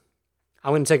good?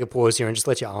 I'm going to take a pause here and just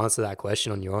let you answer that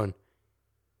question on your own.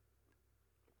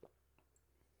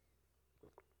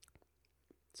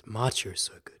 This matcha is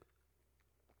so good.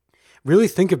 Really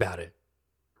think about it.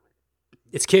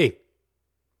 It's key.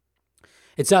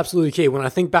 It's absolutely key. When I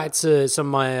think back to some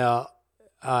of my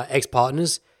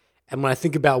ex-partners, and when I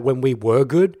think about when we were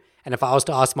good, and if I was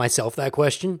to ask myself that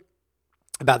question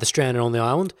about the stranded on the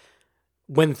island,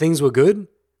 when things were good,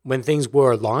 when things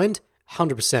were aligned,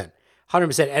 100%.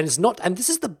 100%. And it's not, and this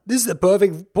is the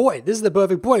perfect point. This is the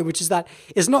perfect point, which is that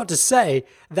it's not to say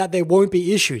that there won't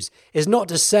be issues. It's not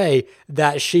to say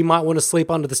that she might want to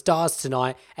sleep under the stars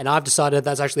tonight, and I've decided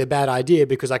that's actually a bad idea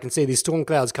because I can see these storm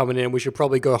clouds coming in and we should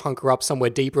probably go hunker up somewhere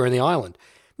deeper in the island.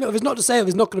 No, it's not to say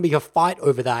there's not going to be a fight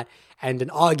over that and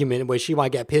an argument where she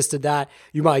might get pissed at that.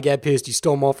 You might get pissed, you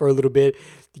storm off for a little bit,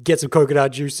 you get some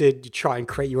coconut juice in, you try and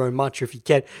create your own matcha if you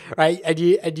can, right? And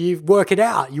you work it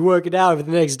out. You work it out over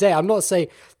the next day. I'm not saying,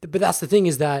 but that's the thing,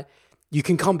 is that you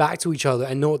can come back to each other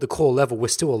and know at the core level we're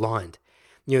still aligned.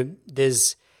 You know,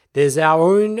 there's our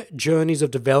own journeys of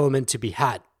development to be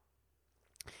had.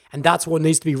 And that's what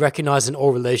needs to be recognized in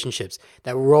all relationships,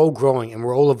 that we're all growing and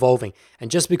we're all evolving. And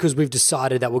just because we've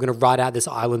decided that we're going to ride out this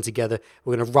island together,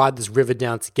 we're going to ride this river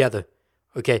down together,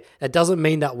 okay, that doesn't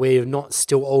mean that we're not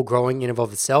still all growing in and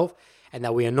of itself and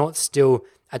that we are not still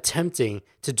attempting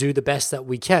to do the best that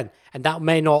we can. And that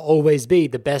may not always be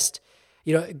the best,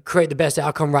 create the best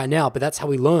outcome right now, but that's how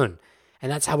we learn. And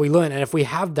that's how we learn. And if we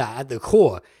have that at the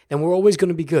core, then we're always going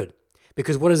to be good.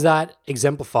 Because what does that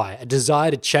exemplify? A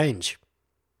desire to change.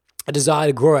 A desire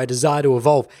to grow, a desire to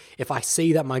evolve. If I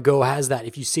see that my girl has that,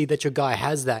 if you see that your guy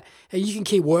has that, you can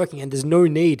keep working, and there's no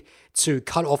need to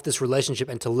cut off this relationship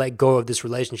and to let go of this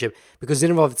relationship, because in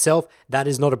and of itself, that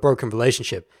is not a broken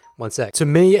relationship. One sec. To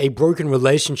me, a broken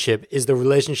relationship is the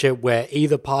relationship where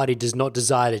either party does not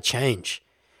desire to change.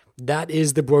 That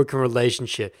is the broken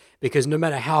relationship, because no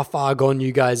matter how far gone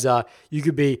you guys are, you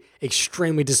could be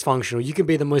extremely dysfunctional. You can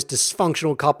be the most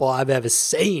dysfunctional couple I've ever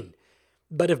seen.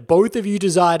 But if both of you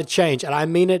desire to change, and I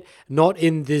mean it not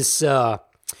in this this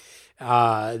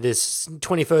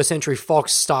 21st century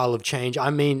Fox style of change, I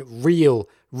mean real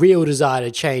desire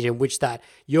to change, in which that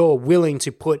you're willing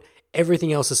to put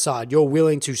everything else aside. You're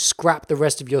willing to scrap the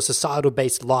rest of your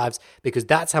societal-based lives, because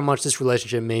that's how much this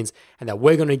relationship means, and that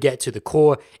we're going to get to the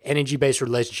core energy-based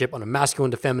relationship on a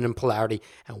masculine to feminine polarity,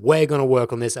 and we're going to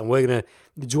work on this, and we're going to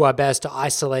do our best to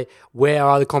isolate where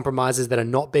are the compromises that are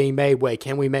not being made, where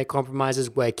can we make compromises,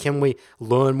 where can we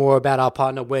learn more about our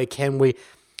partner, where can we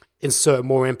insert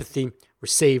more empathy,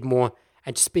 receive more,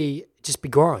 and just be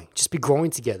growing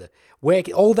together. Where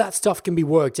all that stuff can be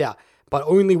worked out, but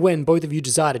only when both of you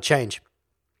desire to change.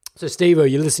 So Steve-O,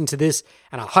 you're listening to this,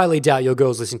 and I highly doubt your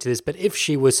girl's listening to this, but if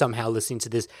she was somehow listening to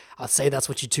this, I'd say that's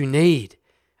what you two need.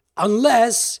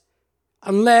 Unless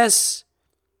you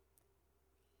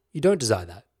don't desire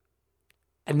that.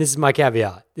 And this is my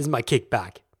caveat. This is my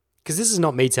kickback. Because this is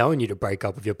not me telling you to break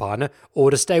up with your partner or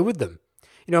to stay with them.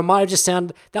 It might have just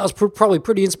sounded, that was probably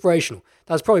pretty inspirational.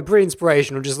 That was probably pretty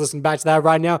inspirational, just listening back to that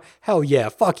right now. Hell yeah,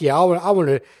 fuck yeah, I want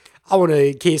to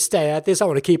stay at this. I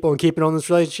want to keep on keeping on this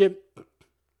relationship.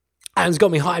 And it's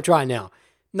got me hyped right now.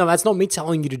 No, that's not me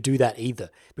telling you to do that either,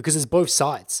 because it's both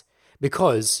sides.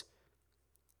 Because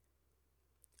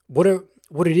what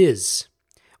it is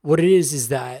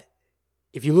that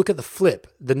if you look at the flip,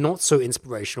 the not so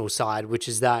inspirational side, which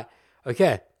is that,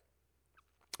 okay,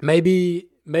 maybe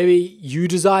you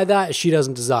desire that, she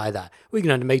doesn't desire that. We're going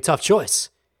to have to make a tough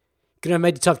choice. You're going to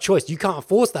make a tough choice. You can't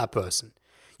force that person.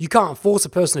 You can't force a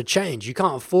person to change. You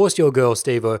can't force your girl,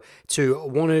 Steve-O, to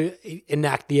want to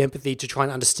enact the empathy to try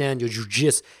and understand your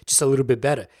jiu-jitsu just a little bit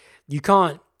better. You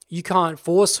can't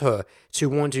force her to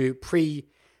want to pre-tail?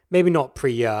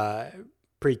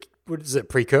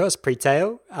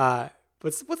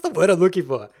 What's the word I'm looking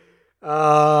for?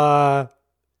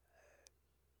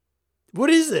 What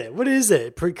is it?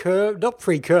 Precur? Not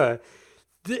precur.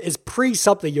 It's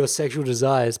pre-something your sexual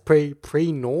desires. I'll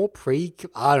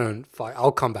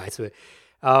come back to it.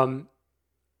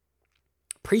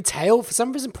 Pre-tail? For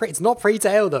some reason, it's not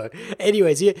pre-tail though.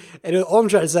 Anyways, yeah, and all I'm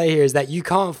trying to say here is that you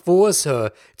can't force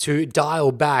her to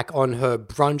dial back on her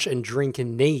brunch and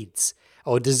drinking needs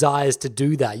or desires to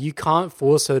do that. You can't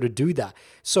force her to do that.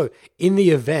 So in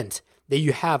the event that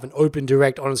you have an open,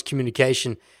 direct, honest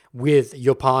communication with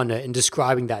your partner and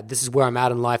describing that this is where I'm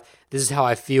at in life, this is how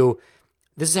I feel.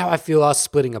 This is how I feel us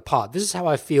splitting apart. This is how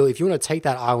I feel. If you want to take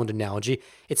that island analogy,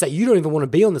 it's that you don't even want to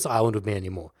be on this island with me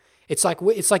anymore. It's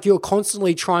like you're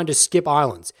constantly trying to skip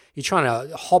islands. You're trying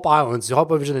to hop islands,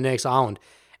 hop over to the next island.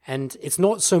 And it's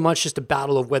not so much just a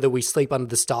battle of whether we sleep under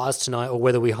the stars tonight or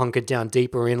whether we hunker down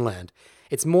deeper inland.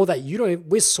 It's more that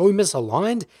we're so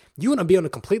misaligned, you want to be on a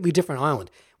completely different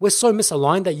island. We're so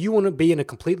misaligned that you want to be in a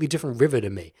completely different river to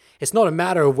me. It's not a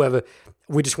matter of whether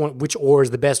we just want which oar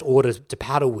is the best oar to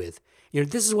paddle with.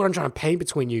 This is what I'm trying to paint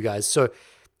between you guys. So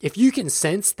if you can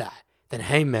sense that, then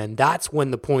hey man, that's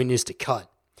when the point is to cut.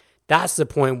 That's the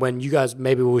point when you guys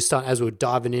maybe will start, as we're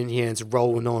diving in here and it's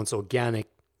rolling on, it's organic.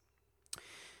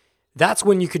 That's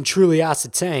when you can truly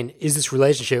ascertain, is this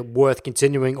relationship worth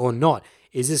continuing or not?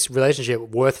 Is this relationship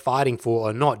worth fighting for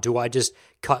or not? Do I just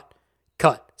cut,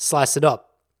 slice it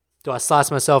up? Do I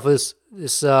slice myself this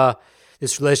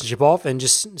relationship off and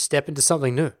just step into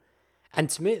something new? And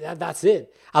to me, that's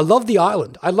it. I love the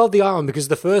island. I love the island because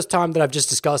the first time that I've just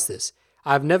discussed this,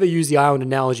 I've never used the island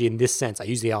analogy in this sense. I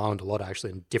use the island a lot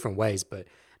actually in different ways, but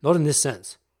not in this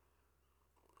sense.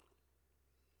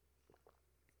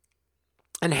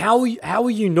 And how will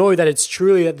you know that it's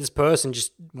truly that this person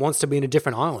just wants to be in a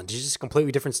different island? It's just a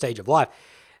completely different stage of life.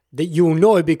 That you will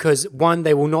know because, one,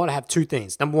 they will not have two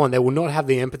things. Number one, they will not have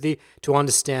the empathy to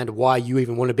understand why you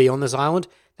even want to be on this island.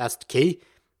 That's the key.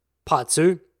 Part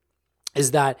two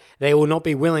is that they will not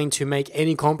be willing to make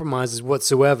any compromises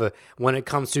whatsoever when it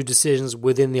comes to decisions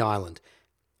within the island.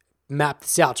 Map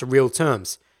this out to real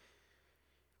terms.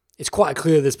 It's quite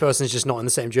clear this person is just not on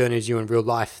the same journey as you in real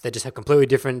life. They just have completely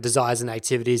different desires and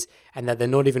activities, and that they're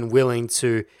not even willing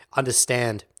to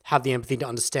understand, have the empathy to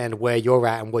understand where you're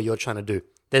at and what you're trying to do.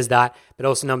 There's that. But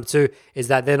also number two is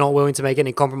that they're not willing to make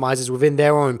any compromises within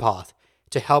their own path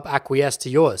to help acquiesce to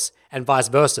yours and vice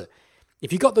versa.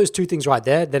 If you got those two things right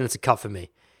there, then it's a cut for me.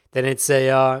 Then it's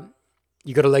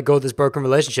you got to let go of this broken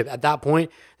relationship. At that point,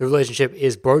 the relationship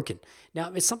is broken.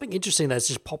 Now, it's something interesting that's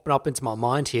just popping up into my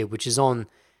mind here, which is on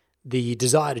the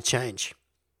desire to change.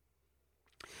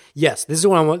 Yes, this is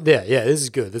what I want there. Yeah, this is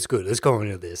good. That's good. Let's go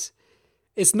into this.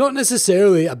 It's not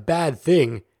necessarily a bad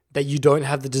thing that you don't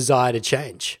have the desire to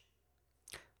change.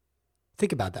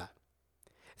 Think about that.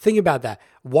 Think about that.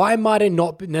 Why might it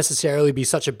not necessarily be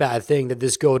such a bad thing that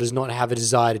this girl does not have a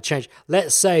desire to change?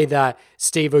 Let's say that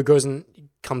Steve-O goes and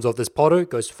comes off this Potter,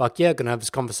 goes, fuck yeah, gonna have this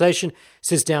conversation,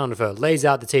 sits down with her, lays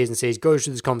out the T's and C's, goes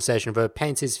through this conversation with her,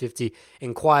 paints his 50,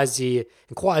 inquires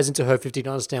into her 50 to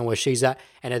understand where she's at,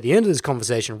 and at the end of this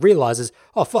conversation realizes,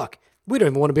 oh fuck, we don't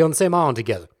even want to be on the same island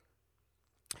together.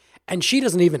 And she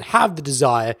doesn't even have the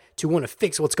desire to want to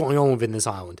fix what's going on within this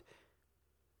island.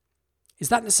 Is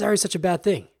that necessarily such a bad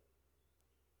thing?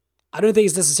 I don't think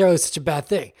it's necessarily such a bad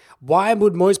thing. Why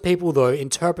would most people, though,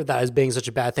 interpret that as being such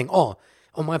a bad thing? Oh,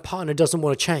 my partner doesn't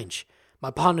want to change. My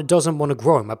partner doesn't want to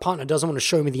grow. My partner doesn't want to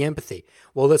show me the empathy.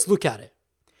 Well, let's look at it.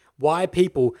 Why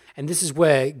people, and this is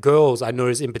where girls, I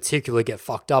notice in particular, get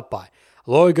fucked up by.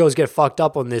 A lot of girls get fucked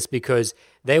up on this because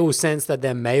they will sense that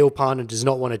their male partner does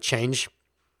not want to change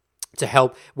to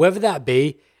help, whether that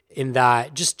be in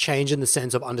that just change in the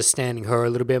sense of understanding her a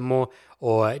little bit more,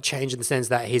 or change in the sense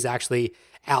that he's actually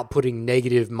outputting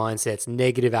negative mindsets,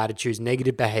 negative attitudes,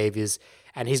 negative behaviors,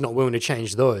 and he's not willing to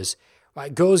change those.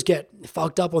 Right? Girls get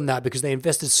fucked up on that because they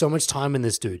invested so much time in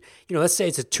this dude. Let's say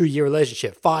it's a 2-year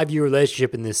relationship, 5-year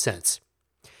relationship in this sense.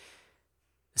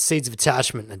 The seeds of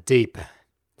attachment are deep.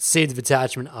 Seeds of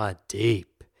attachment are deep.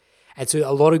 And so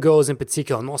a lot of girls in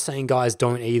particular, I'm not saying guys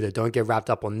don't either, don't get wrapped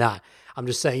up on that. I'm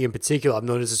just saying in particular, I've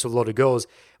noticed this with a lot of girls,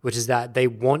 which is that they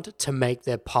want to make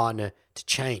their partner to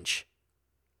change.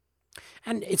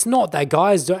 And it's not that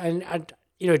guys don't, and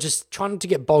just trying to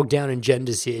get bogged down in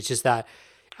genders here. It's just that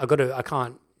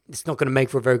it's not going to make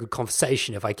for a very good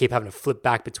conversation if I keep having to flip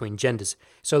back between genders.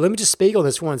 So let me just speak on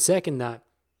this for 1 second that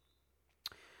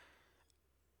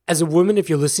as a woman, if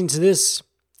you're listening to this,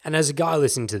 and as a guy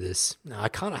listening to this, I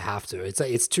kind of have to.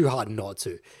 It's too hard not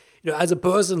to. As a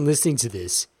person listening to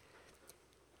this,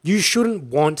 you shouldn't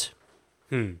want,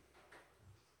 Yeah.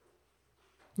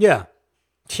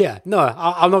 No,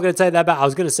 I'm not going to take that back. I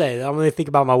was going to say, I'm going to think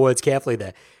about my words carefully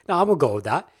there. No, I'm going to go with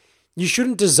that. You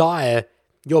shouldn't desire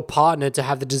your partner to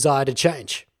have the desire to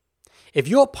change. If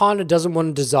your partner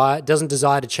doesn't desire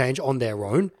to change on their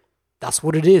own, that's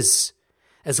what it is.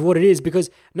 That's what it is, because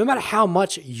no matter how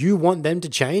much you want them to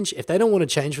change, if they don't want to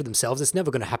change for themselves, it's never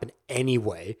going to happen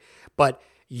anyway. But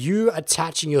you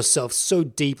attaching yourself so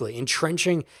deeply,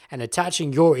 entrenching and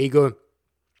attaching your ego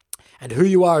and who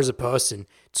you are as a person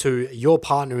to your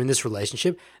partner in this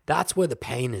relationship, that's where the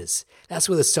pain is. That's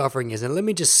where the suffering is. And let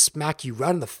me just smack you right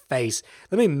in the face.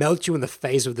 Let me melt you in the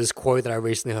face with this quote that I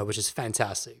recently heard, which is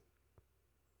fantastic.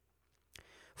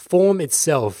 Form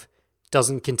itself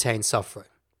doesn't contain suffering.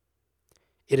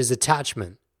 It is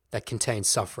attachment that contains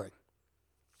suffering.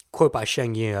 Quote by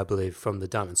Sheng Yi, I believe, from the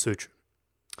Diamond Sutra.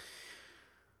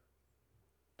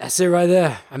 That's it right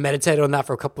there. I meditated on that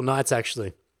for a couple nights,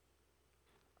 actually.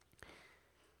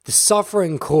 The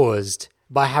suffering caused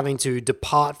by having to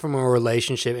depart from a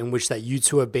relationship in which that you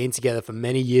two have been together for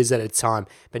many years at a time,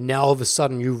 but now all of a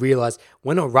sudden you realize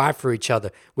we're not right for each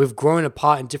other. We've grown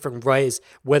apart in different ways,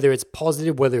 whether it's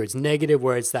positive, whether it's negative,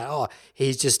 where it's that, oh,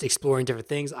 he's just exploring different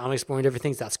things, I'm exploring different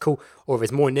things, that's cool. Or if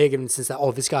it's more negative in the sense that,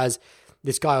 oh, this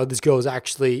guy or this girl is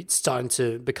actually starting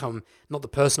to become not the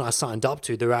person I signed up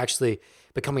to. They're actually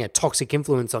becoming a toxic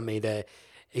influence on me. They're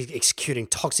executing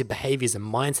toxic behaviors and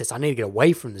mindsets. I need to get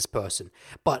away from this person.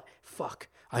 But fuck,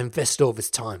 I invested all this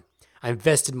time. I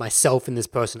invested myself in this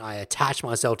person. I attached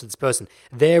myself to this person.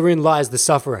 Therein lies the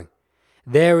suffering.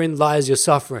 Therein lies your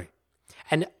suffering.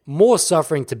 And more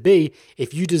suffering to be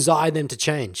if you desire them to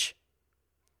change.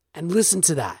 And listen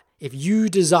to that. If you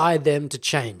desire them to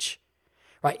change.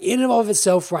 Right? In and of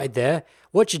itself right there,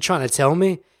 what you're trying to tell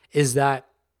me is that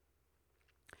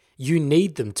you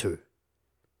need them to.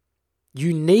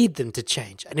 You need them to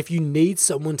change. And if you need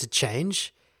someone to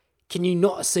change, can you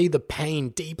not see the pain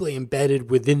deeply embedded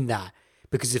within that?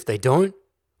 Because if they don't,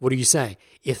 what are you saying?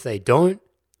 If they don't,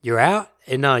 you're out?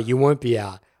 And no, you won't be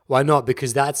out. Why not?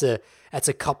 Because that's a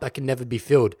cup that can never be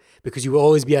filled. Because you will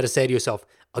always be able to say to yourself,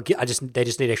 they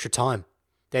just need extra time.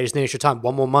 They just need extra time.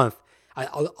 One more month.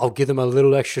 I'll give them a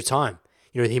little extra time.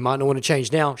 You know, he might not want to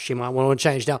change now. She might want to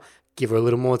change now. Give her a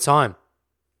little more time.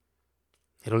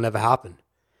 It'll never happen.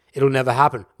 It'll never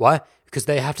happen. Why? Because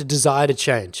they have to desire to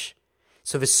change.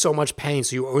 So there's so much pain.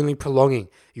 So you're only prolonging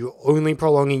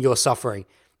your suffering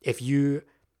if you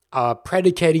are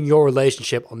predicating your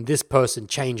relationship on this person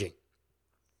changing.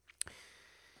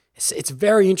 It's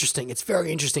very interesting. It's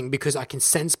very interesting because I can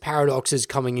sense paradoxes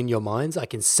coming in your minds. I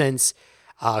can sense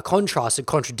contrasts and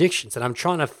contradictions, and I'm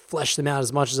trying to flesh them out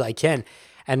as much as I can.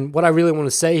 And what I really want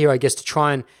to say here, I guess, to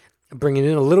try and bring it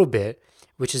in a little bit,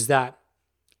 which is that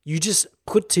you just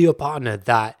put to your partner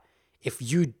that if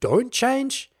you don't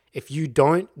change,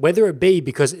 whether it be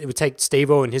because it would take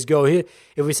Steve-O and his girl here,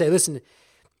 if we say, listen,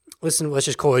 let's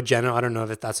just call her Jenna. I don't know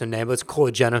if that's her name, but let's call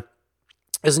her Jenna.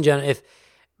 Listen, Jenna, if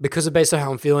because of based on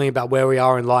how I'm feeling about where we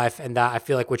are in life and that I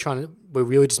feel like we're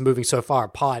really just moving so far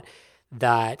apart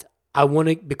that I want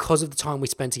to, because of the time we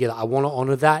spent together, I want to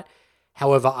honor that.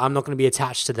 However, I'm not going to be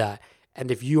attached to that. And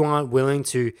if you aren't willing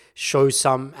to show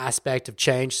some aspect of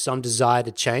change, some desire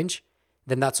to change,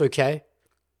 then that's okay.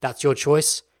 That's your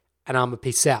choice. And I'm a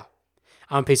peace out.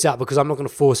 I'm a peace out because I'm not going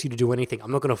to force you to do anything.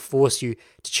 I'm not going to force you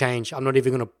to change. I'm not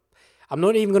even going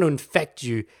to infect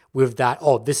you with that,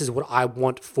 oh, this is what I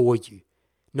want for you.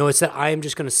 No, it's that I am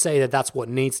just going to say that that's what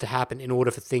needs to happen in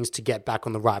order for things to get back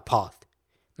on the right path.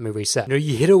 Let me reset.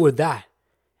 You hit her with that.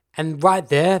 And right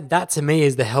there, that to me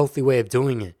is the healthy way of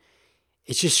doing it.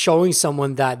 It's just showing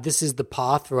someone that this is the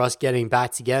path for us getting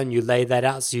back together, and you lay that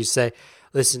out. So you say,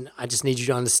 listen, I just need you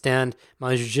to understand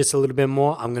my jiu-jitsu a little bit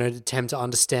more. I'm going to attempt to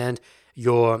understand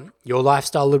your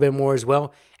lifestyle a little bit more as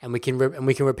well, and we can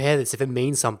repair this if it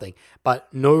means something.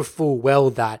 But know full well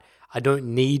that I don't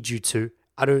need you to.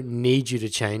 I don't need you to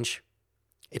change.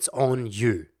 It's on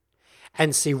you.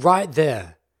 And see, right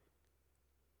there,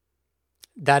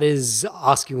 that is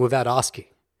asking without asking.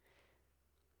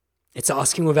 It's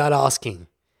asking without asking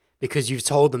because you've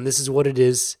told them this is what it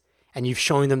is and you've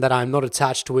shown them that I'm not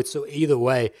attached to it. So either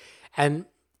way, and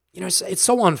it's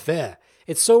so unfair.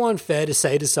 It's so unfair to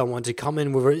say to someone to come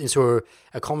into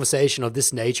a conversation of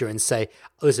this nature and say,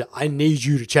 listen, I need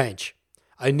you to change.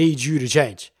 I need you to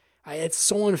change. It's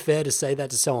so unfair to say that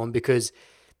to someone because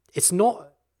it's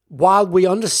not, while we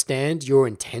understand your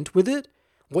intent with it,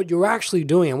 what you're actually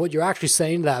doing and what you're actually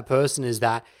saying to that person is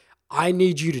that I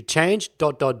need you to change, ...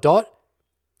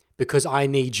 because I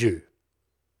need you.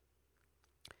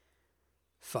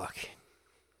 Fuck.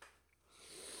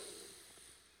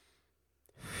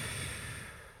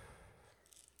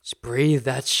 Just breathe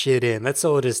that shit in. Let's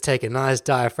all just take a nice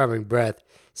diaphragmatic breath.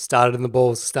 Started in the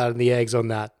balls, started in the eggs on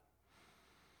that.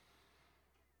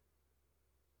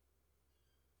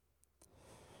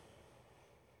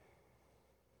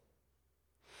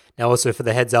 Now, also for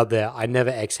the heads up there, I never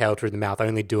exhale through the mouth. I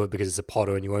only do it because it's a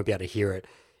potter and you won't be able to hear it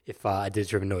if I did it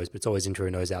through the nose. But it's always in through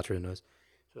the nose, out through the nose.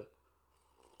 So,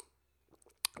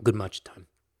 good much time.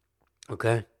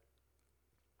 Okay?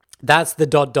 That's the ...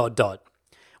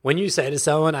 When you say to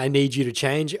someone, I need you to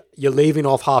change, you're leaving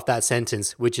off half that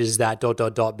sentence, which is that ...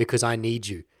 because I need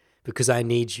you. Because I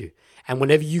need you. And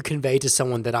whenever you convey to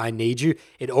someone that I need you,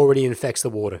 it already infects the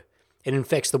water. It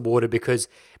infects the water because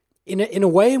in a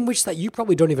way in which that you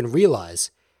probably don't even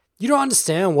realize, you don't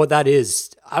understand what that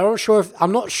is.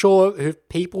 I'm not sure if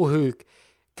people who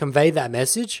convey that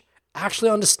message actually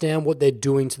understand what they're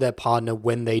doing to their partner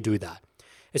when they do that.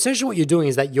 Essentially what you're doing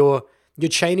is that you're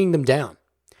chaining them down.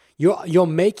 You're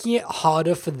making it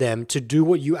harder for them to do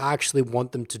what you actually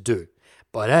want them to do.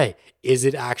 But hey, is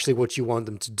it actually what you want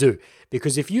them to do?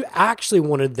 Because if you actually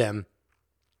wanted them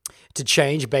to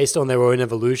change based on their own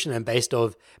evolution and based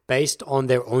on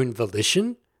their own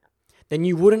volition, then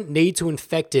you wouldn't need to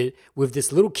infect it with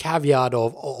this little caveat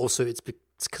of, also it's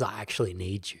because I actually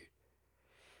need you.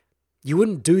 You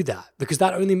wouldn't do that because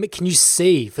that only can you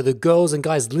see, for the girls and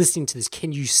guys listening to this,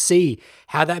 can you see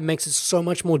how that makes it so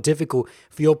much more difficult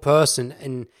for your person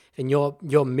and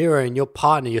your mirror and your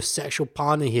partner, your sexual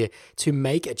partner here, to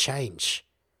make a change?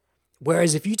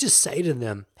 Whereas if you just say to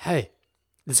them, hey,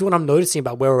 this is what I'm noticing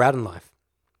about where we're at in life.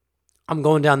 I'm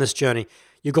going down this journey.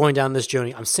 You're going down this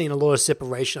journey. I'm seeing a lot of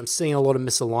separation. I'm seeing a lot of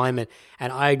misalignment.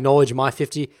 And I acknowledge my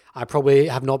 50. I probably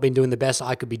have not been doing the best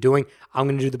I could be doing. I'm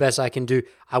going to do the best I can do.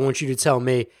 I want you to tell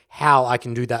me how I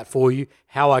can do that for you,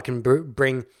 how I can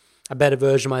bring a better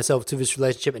version of myself to this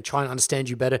relationship and try and understand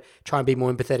you better, try and be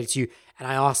more empathetic to you. And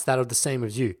I ask that of the same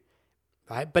as you,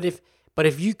 right? But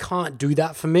if you can't do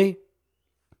that for me,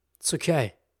 it's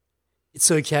okay. It's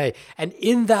okay. And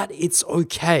in that it's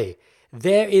okay,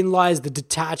 therein lies the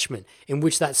detachment in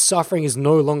which that suffering is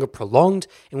no longer prolonged,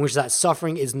 in which that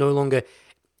suffering is no longer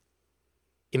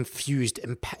infused,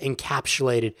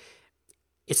 encapsulated.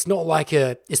 It's not like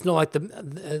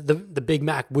the Big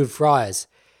Mac with fries.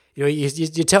 You know,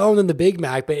 you're telling them the Big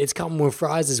Mac, but it's coming with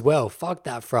fries as well. Fuck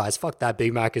that fries. Fuck that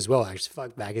Big Mac as well. Actually,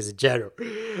 fuck Mac in general.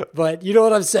 But you know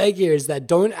what I'm saying here is that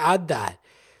don't add that.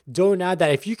 Don't add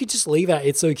that. If you could just leave it,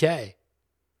 it's okay.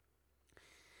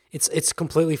 It's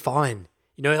completely fine.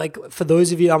 You know, like for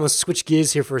those of you, I'm going to switch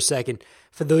gears here for a second.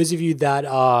 For those of you that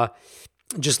are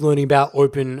just learning about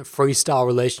open freestyle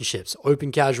relationships,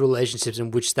 open casual relationships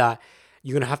in which that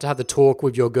you're going to have the talk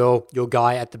with your girl, your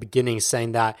guy at the beginning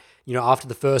saying that, you know, after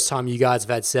the first time you guys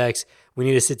have had sex, we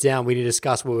need to sit down, we need to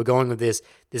discuss where we're going with this.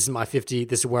 This is my 50,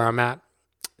 this is where I'm at.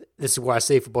 This is where I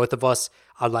see for both of us.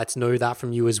 I'd like to know that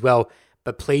from you as well.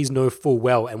 But please know full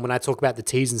well, and when I talk about the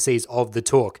T's and C's of the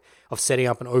talk, of setting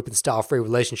up an open style free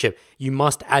relationship, you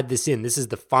must add this in. This is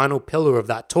the final pillar of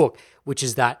that talk, which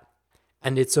is that,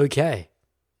 and it's okay.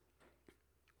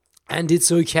 And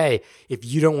it's okay if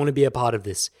you don't want to be a part of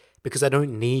this, because I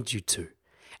don't need you to.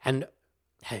 And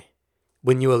hey,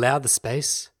 when you allow the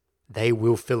space, they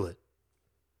will fill it.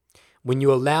 When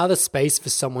you allow the space for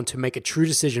someone to make a true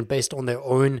decision based on their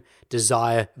own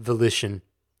desire, volition,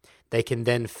 they can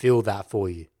then fill that for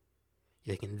you.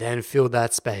 You can then fill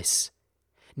that space.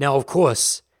 Now, of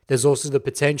course, there's also the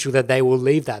potential that they will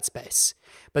leave that space,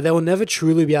 but they will never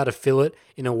truly be able to fill it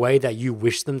in a way that you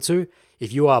wish them to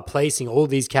if you are placing all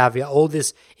these caveats, all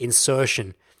this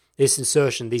insertion,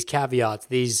 these caveats,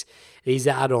 these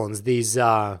add-ons, these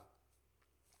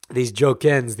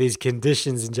jokens, these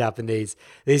conditions in Japanese,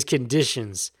 these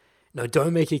conditions. No,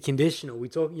 don't make it conditional. We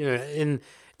talk,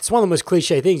 it's one of the most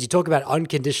cliche things. You talk about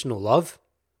unconditional love.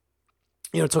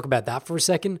 Talk about that for a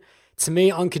second. To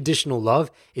me, unconditional love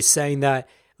is saying that,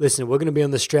 listen, we're going to be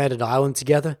on the stranded island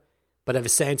together, but at the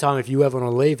same time, if you ever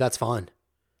want to leave, that's fine.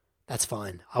 That's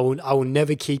fine. I will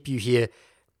never keep you here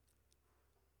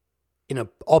in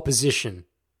opposition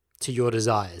to your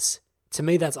desires. To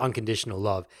me, that's unconditional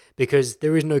love, because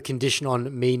there is no condition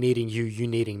on me needing you, you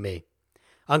needing me.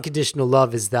 Unconditional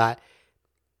love is that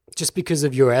just because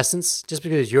of your essence,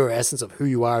 of who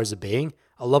you are as a being,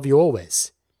 I'll love you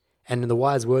always. And in the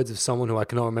wise words of someone who I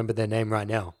cannot remember their name right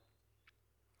now,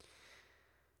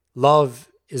 love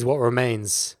is what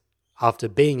remains after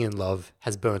being in love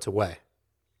has burnt away.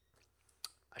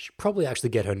 I should probably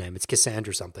actually get her name. It's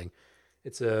Cassandra something.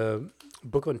 It's a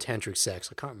book on tantric sex.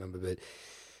 I can't remember, but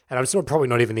and I'm still probably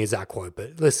not even the exact quote,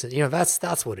 but listen,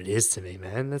 that's what it is to me,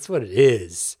 man. That's what it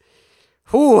is.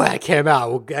 Ooh, that came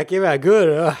out good.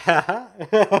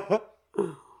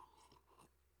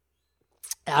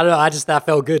 I don't know, that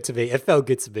felt good to me. It felt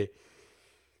good to me.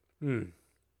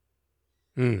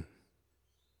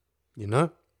 You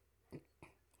know?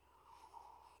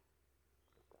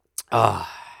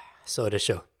 So the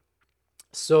show.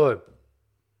 So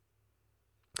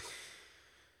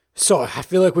I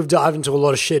feel like we've dived into a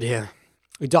lot of shit here.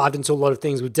 We dived into a lot of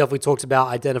things. We've definitely talked about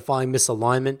identifying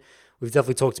misalignment. We've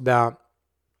definitely talked about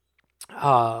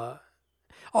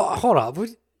hold up.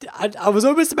 I was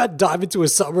almost about to dive into a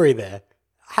summary there.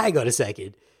 Hang on a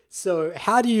second. So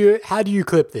how do you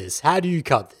clip this? How do you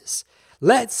cut this?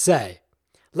 Let's say,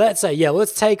 let's go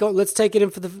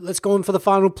in for the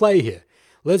final play here.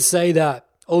 Let's say that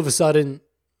let's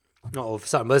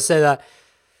say that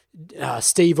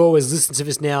Steve-O has listened to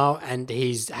this now and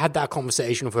he's had that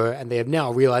conversation with her and they have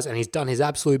now realized and he's done his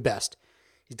absolute best.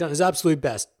 He's done his absolute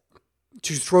best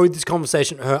to throw this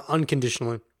conversation at her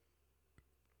unconditionally.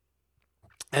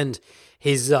 And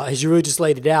he's really just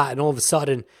laid it out and all of a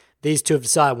sudden these two have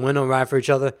decided we're not right for each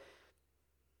other.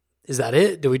 Is that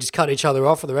it? Do we just cut each other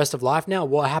off for the rest of life now?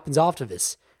 What happens after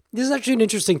this? This is actually an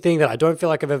interesting thing that I don't feel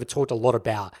like I've ever talked a lot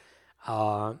about.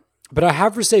 But I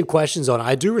have received questions on it.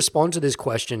 I do respond to this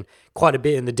question quite a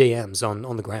bit in the DMs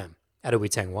on the gram at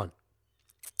Awitang1.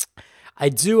 I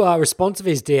do respond to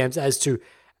these DMs as to,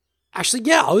 actually,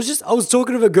 yeah, I was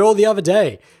talking to a girl the other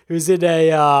day who's she's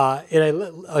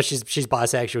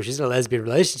bisexual, she's in a lesbian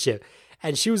relationship,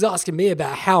 and she was asking me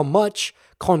about how much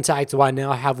contact do I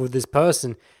now have with this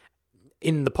person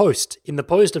in the post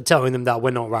of telling them that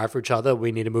we're not right for each other,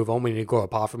 we need to move on, we need to grow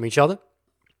apart from each other.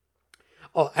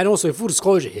 Oh, and also, full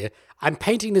disclosure here, I'm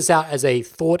painting this out as a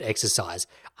thought exercise.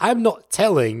 I'm not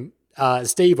telling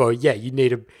Steve-O, yeah, you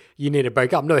need to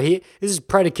break up. No, this is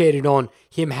predicated on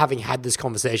him having had this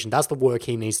conversation. That's the work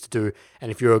he needs to do. And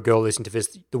if you're a girl listening to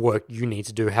this, the work you need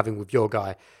to do having with your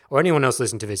guy or anyone else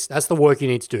listening to this, that's the work you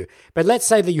need to do. But let's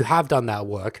say that you have done that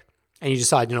work and you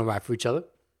decide you're not right for each other.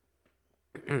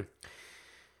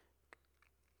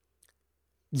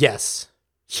 Yes,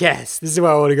 this is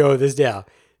where I want to go with this now.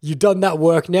 You've done that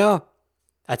work now.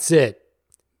 That's it.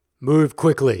 Move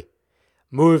quickly.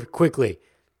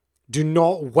 Do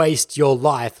not waste your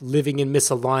life living in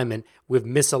misalignment with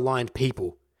misaligned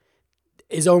people.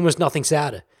 There's almost nothing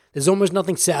sadder. There's almost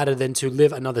nothing sadder than to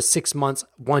live another 6 months,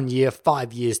 1 year,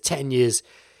 5 years, 10 years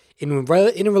in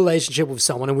a relationship with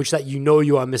someone in which that you know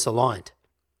you are misaligned.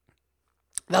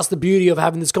 That's the beauty of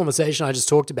having this conversation I just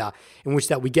talked about, in which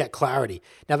that we get clarity.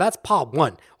 Now that's part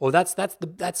one, or that's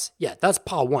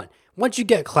part one. Once you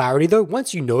get clarity though,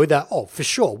 once you know that, oh, for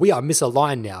sure, we are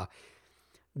misaligned now,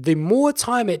 the more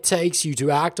time it takes you to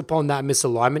act upon that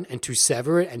misalignment and to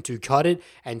sever it and to cut it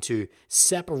and to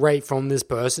separate from this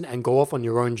person and go off on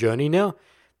your own journey now,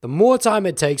 the more time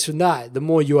it takes from that, the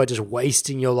more you are just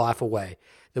wasting your life away.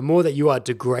 The more that you are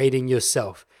degrading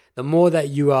yourself. The more that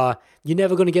you're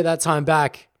never going to get that time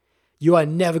back. You are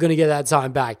never going to get that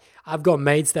time back. I've got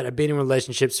mates that have been in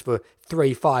relationships for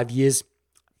 3-5 years,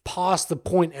 past the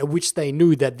point at which they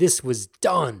knew that this was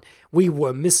done. We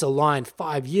were misaligned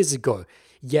 5 years ago.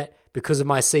 Yet, because of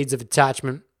my seeds of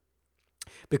attachment,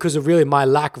 because of really my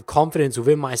lack of confidence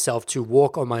within myself to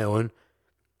walk on my own,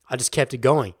 I just kept it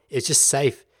going. It's just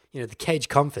safe. The cage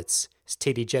comforts, as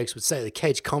TD Jakes would say, the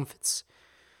cage comforts,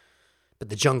 but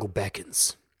the jungle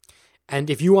beckons. And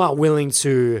if you aren't willing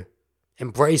to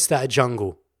embrace that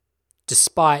jungle,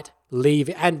 despite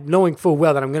leaving, and knowing full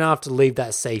well that I'm going to have to leave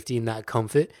that safety and that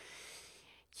comfort,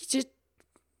 you're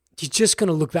just going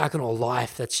to look back on a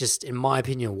life that's just, in my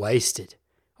opinion, wasted.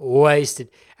 And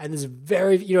there's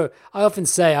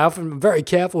I'm very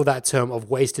careful with that term of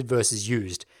wasted versus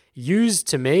used. Used,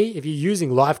 to me, if you're using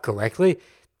life correctly,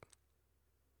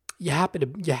 you're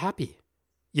happy.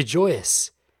 You're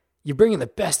joyous. You're bringing the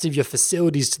best of your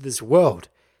facilities to this world.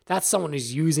 That's someone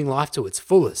who's using life to its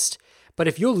fullest. But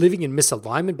if you're living in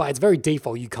misalignment, by its very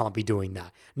default, you can't be doing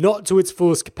that. Not to its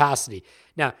fullest capacity.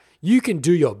 Now, you can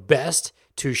do your best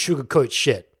to sugarcoat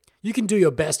shit. You can do your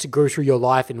best to go through your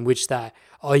life in which that,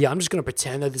 oh yeah, I'm just going to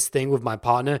pretend that this thing with my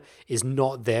partner is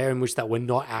not there, in which that we're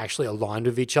not actually aligned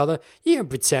with each other. You can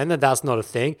pretend that that's not a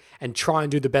thing and try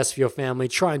and do the best for your family,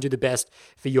 try and do the best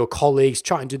for your colleagues,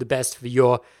 try and do the best for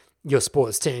your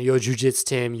sports team, your jiu-jitsu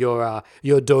team, your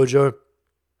dojo.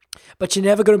 But you're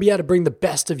never going to be able to bring the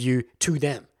best of you to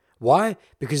them. Why?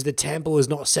 Because the temple is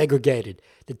not segregated.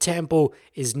 The temple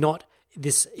is not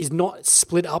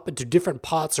split up into different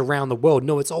parts around the world.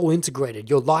 No, it's all integrated.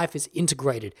 Your life is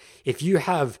integrated. If you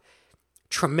have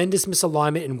tremendous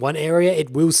misalignment in one area,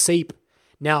 it will seep.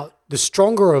 Now, the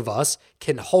stronger of us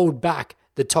can hold back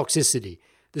the toxicity.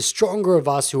 The stronger of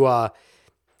us who have,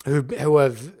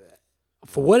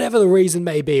 for whatever the reason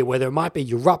may be, whether it might be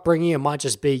your upbringing, it might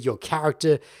just be your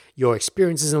character, your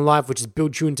experiences in life, which has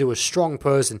built you into a strong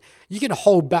person, you can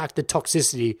hold back the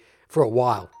toxicity for a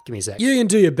while. Give me a sec. You can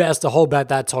do your best to hold back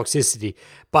that toxicity,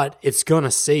 but it's going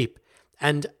to seep.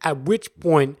 And at which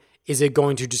point is it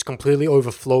going to just completely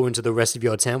overflow into the rest of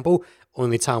your temple?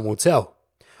 Only time will tell.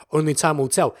 Only time will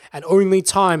tell. And only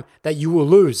time that you will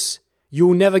lose. You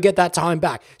will never get that time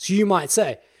back. So you might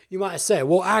say, You might say,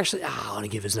 well, actually, I want to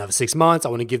give this another 6 months. I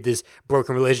want to give this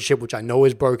broken relationship, which I know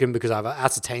is broken because I've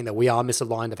ascertained that we are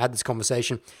misaligned. I've had this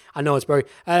conversation. I know it's broken.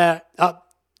 The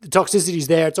toxicity is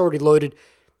there. It's already loaded.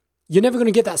 You're never going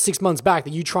to get that 6 months back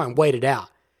that you try and wait it out.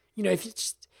 You know, if you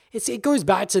just, it goes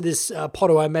back to this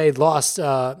potto I made the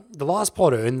last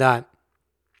potto, in that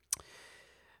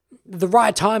the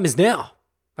right time is now.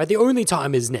 Right? The only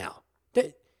time is now.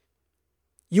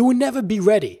 You will never be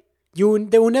ready. There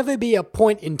will never be a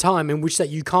point in time in which that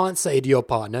you can't say to your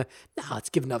partner, nah, let's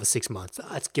give another 6 months.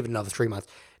 Let's give another 3 months.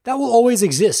 That will always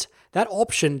exist. That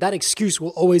option, that excuse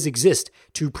will always exist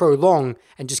to prolong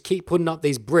and just keep putting up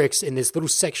these bricks in this little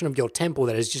section of your temple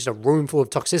that is just a room full of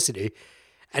toxicity,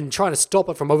 and trying to stop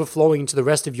it from overflowing into the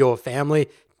rest of your family,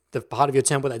 the part of your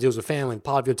temple that deals with family, the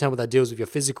part of your temple that deals with your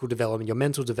physical development, your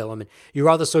mental development, your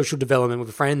other social development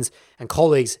with friends and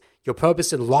colleagues, your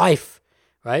purpose in life,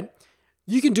 right?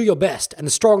 You can do your best, and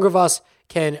the stronger of us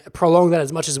can prolong that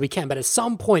as much as we can, but at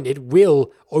some point it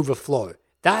will overflow.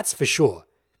 That's for sure.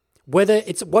 Whether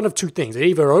it's one of two things, it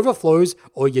either overflows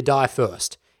or you die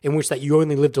first, in which that you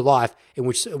only lived a life in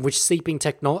which seeping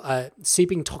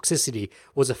toxicity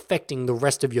was affecting the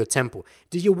rest of your temple.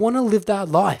 Do you want to live that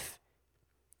life?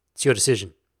 It's your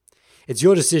decision. It's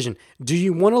your decision. Do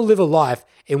you want to live a life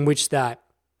in which that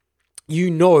you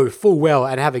know full well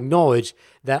and have acknowledged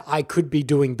that I could be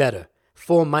doing better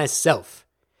for myself?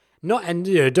 Not, and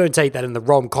don't take that in the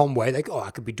rom-com way, like, I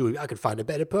could find a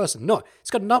better person. No,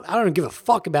 I don't give a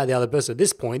fuck about the other person at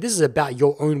this point. This is about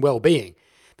your own well-being.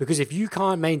 Because if you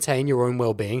can't maintain your own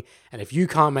well-being, and if you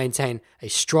can't maintain a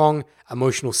strong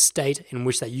emotional state in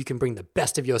which that you can bring the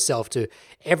best of yourself to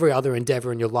every other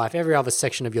endeavor in your life, every other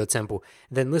section of your temple,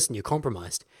 then listen, you're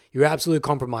compromised. You're absolutely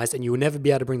compromised, and you will never be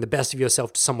able to bring the best of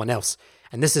yourself to someone else.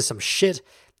 And this is some shit.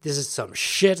 This is some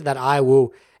shit that I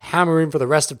will hammer in for the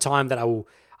rest of time, that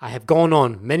I have gone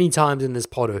on many times in this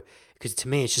potto, because to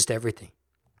me, it's just everything.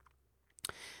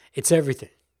 It's everything.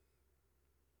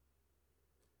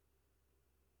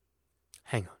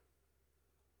 Hang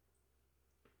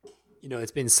on.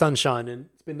 It's been sunshine, and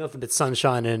it's been nothing but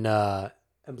sunshine and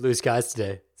blue skies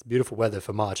today. It's beautiful weather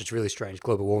for March. It's really strange.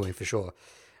 Global warming for sure.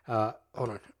 Hold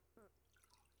on.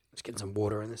 Just getting some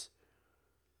water in this.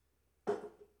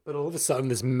 But all of a sudden,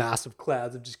 this massive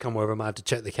clouds have just come over. I might have to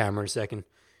check the camera in a second.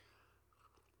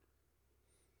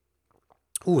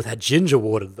 Ooh, that ginger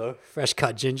water, though. Fresh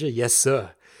cut ginger. Yes,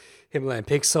 sir. Himalayan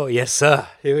pink salt. Yes, sir.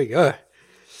 Here we go.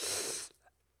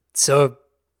 So,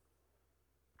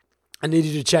 I need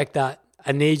you to check that.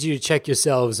 I need you to check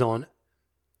yourselves on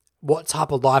what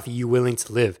type of life are you willing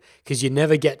to live, because you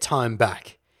never get time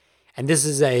back. And this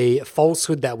is a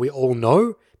falsehood that we all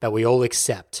know, that we all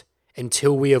accept,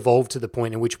 until we evolve to the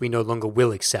point in which we no longer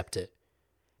will accept it.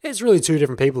 It's really two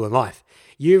different people in life.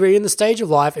 You're in the stage of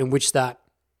life in which that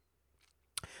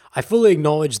I fully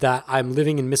acknowledge that I'm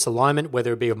living in misalignment,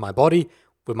 whether it be with my body,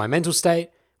 with my mental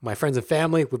state, my friends and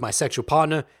family, with my sexual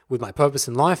partner, with my purpose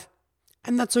in life.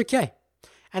 And that's okay.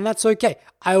 And that's okay.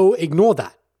 I'll ignore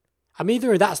that. I'm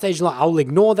either at that stage in life, I'll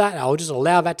ignore that, I'll just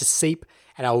allow that to seep,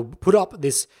 and I'll put up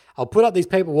these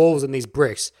paper walls and these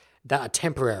bricks that are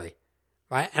temporary,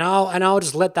 right? And I'll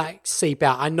just let that seep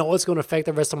out. I know it's going to affect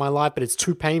the rest of my life, but it's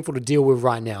too painful to deal with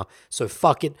right now. So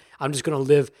fuck it. I'm just going to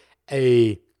live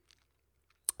a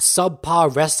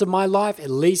subpar rest of my life. At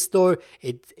least though,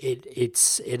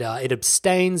 it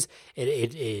abstains,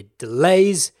 it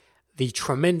delays the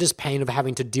tremendous pain of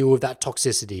having to deal with that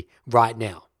toxicity right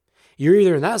now. You're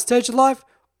either in that stage of life,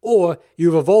 or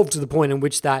you've evolved to the point in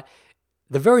which that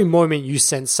the very moment you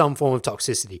sense some form of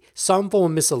toxicity, some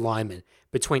form of misalignment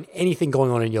between anything going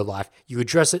on in your life, you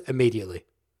address it immediately.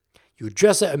 You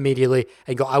address it immediately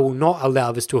and go, I will not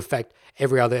allow this to affect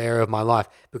every other area of my life,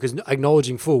 because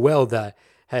acknowledging full well that,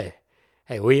 hey,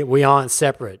 we aren't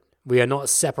separate. We are not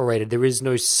separated. There is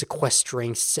no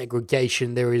sequestering,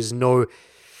 segregation. There is no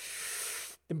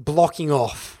blocking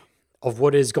off of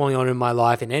what is going on in my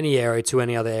life in any area to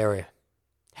any other area.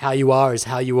 How you are is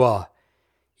how you are.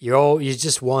 You're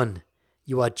just one.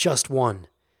 You are just one.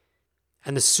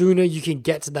 And the sooner you can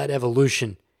get to that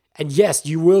evolution, and yes,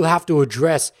 you will have to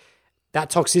address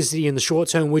that toxicity in the short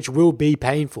term, which will be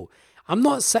painful. I'm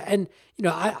not saying,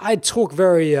 I talk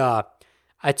very,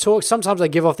 sometimes I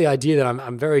give off the idea that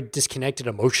I'm very disconnected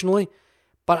emotionally,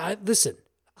 but listen,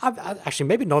 I've actually,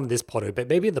 maybe not in this potto, but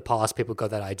maybe in the past people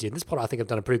got that idea. In this potto, I think I've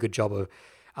done a pretty good job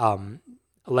of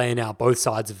laying out both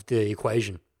sides of the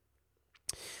equation.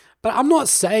 But I'm not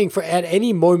saying for at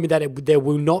any moment that there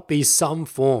will not be some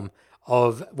form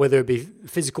of, whether it be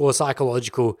physical or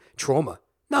psychological trauma.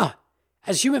 No.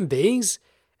 As human beings,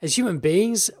 as human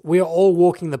beings, we are all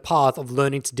walking the path of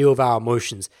learning to deal with our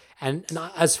emotions.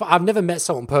 I've never met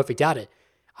someone perfect at it.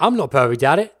 I'm not perfect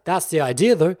at it. That's the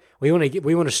idea, though. We want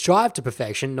to strive to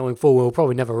perfection, knowing full well we'll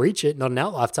probably never reach it, not in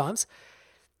our lifetimes.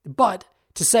 But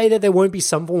to say that there won't be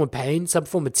some form of pain, some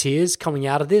form of tears coming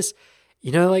out of this,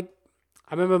 like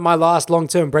I remember my last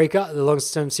long-term breakup, the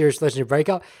long-term serious relationship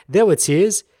breakup. There were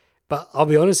tears, but I'll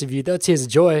be honest with you, there were tears of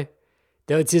joy.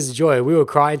 There were tears of joy. We were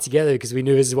crying together because we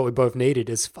knew this is what we both needed.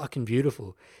 It's fucking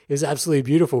beautiful. It was absolutely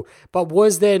beautiful. But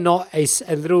was there not a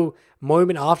little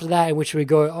moment after that in which we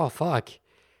go, oh, fuck,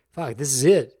 this is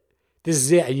it. This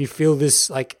is it. And you feel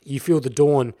this, you feel the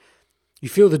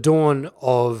dawn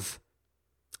of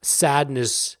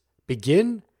sadness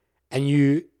begin, and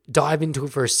you dive into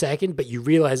it for a second, but you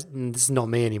realize this is not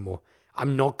me anymore.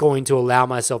 I'm not going to allow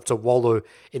myself to wallow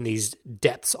in these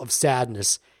depths of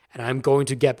sadness, and I'm going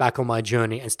to get back on my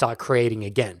journey and start creating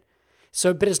again.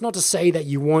 So, but it's not to say that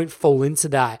you won't fall into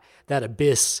that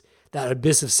abyss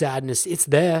of sadness. It's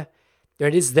there.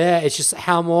 It is there. It's just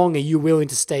how long are you willing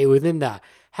to stay within that?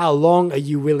 How long are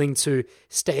you willing to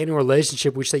stay in a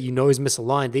relationship which that you know is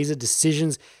misaligned? These are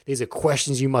decisions. These are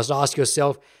questions you must ask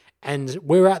yourself. And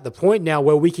we're at the point now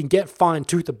where we can get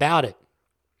fine-tooth about it.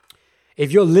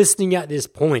 If you're listening at this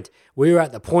point, we're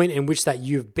at the point in which that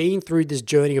you've been through this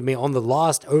journey with me over the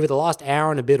last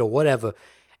hour and a bit or whatever,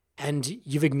 and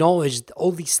you've acknowledged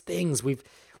all these things. We've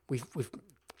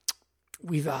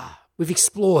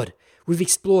explored.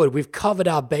 We've covered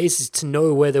our bases to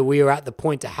know whether we are at the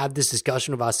point to have this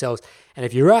discussion with ourselves. And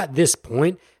if you're at this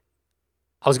point,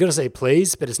 I was going to say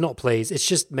please, but it's not please. It's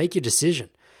just make your decision.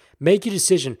 Make your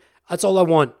decision. That's all I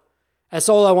want. That's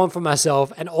all I want for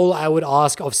myself, and all I would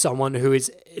ask of someone who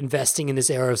is investing in this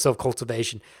area of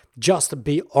self-cultivation. Just to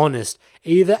be honest.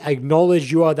 Either acknowledge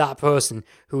you are that person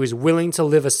who is willing to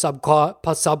live a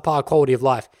subpar quality of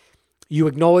life. You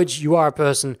acknowledge you are a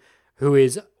person who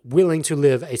is willing to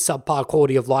live a subpar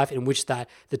quality of life in which that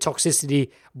the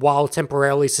toxicity, while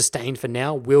temporarily sustained for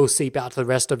now, will seep out to the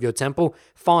rest of your temple.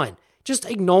 Fine. Just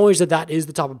acknowledge that is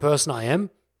the type of person I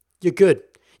am. You're good.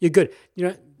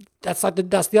 That's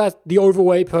the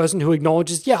overweight person who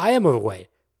acknowledges, yeah, I am overweight,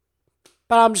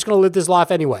 but I'm just going to live this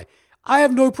life anyway. I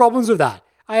have no problems with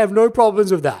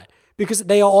that. Because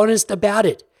they are honest about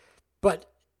it. But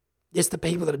it's the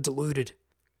people that are deluded.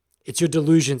 It's your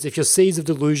delusions. If your seeds of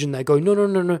delusion that go,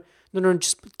 no,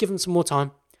 just give them some more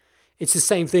time. It's the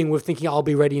same thing with thinking I'll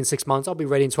be ready in 6 months. I'll be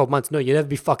ready in 12 months. No, you'll never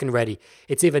be fucking ready.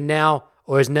 It's either now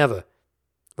or it's never.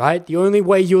 Right? The only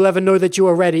way you'll ever know that you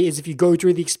are ready is if you go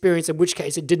through the experience, in which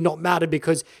case it did not matter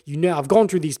because you now have gone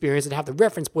through the experience and have the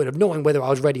reference point of knowing whether I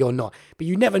was ready or not. But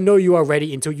you never know you are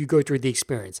ready until you go through the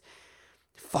experience.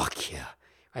 Fuck yeah.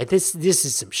 Right? This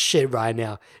is some shit right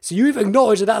now. So you've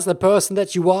acknowledged that that's the person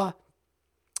that you are,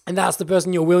 and that's the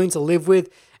person you're willing to live with,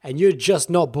 and you're just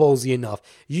not ballsy enough.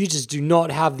 You just do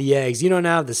not have the eggs. You don't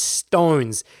have the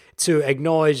stones to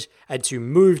acknowledge and to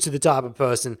move to the type of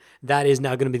person that is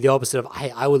now going to be the opposite of, hey,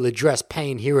 I will address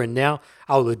pain here and now.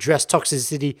 I will address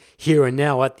toxicity here and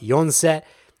now at the onset,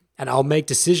 and I'll make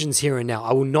decisions here and now.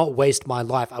 I will not waste my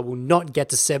life. I will not get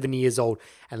to 70 years old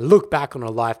and look back on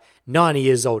a life, 90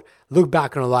 years old, look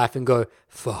back on a life and go,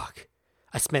 fuck,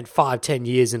 I spent 5-10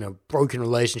 years in a broken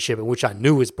relationship in which I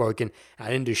knew was broken, and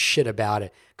I didn't do shit about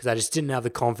it because I just didn't have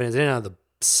the confidence, I didn't have the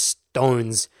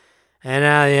stones and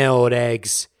the old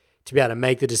eggs to be able to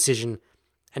make the decision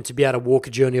and to be able to walk a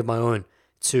journey of my own,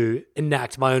 to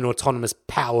enact my own autonomous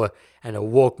power and to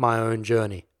walk my own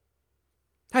journey.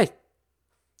 Hey,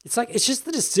 it's just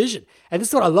the decision. And this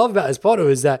is what I love about this photo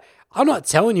is that I'm not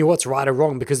telling you what's right or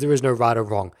wrong because there is no right or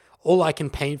wrong. All I can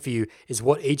paint for you is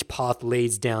what each path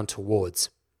leads down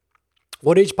towards.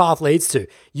 What each path leads to.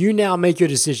 You now make your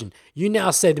decision. You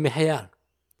now say to me, hey,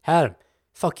 Adam,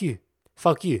 fuck you.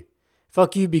 Fuck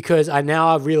you because I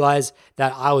now realize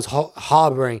that I was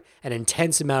harboring an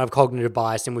intense amount of cognitive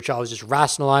bias in which I was just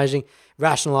rationalizing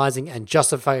and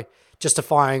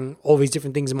justifying all these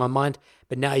different things in my mind.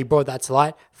 But now you brought that to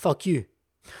light. Fuck you.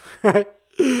 But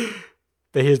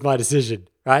here's my decision,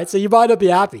 right? So you might not be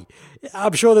happy.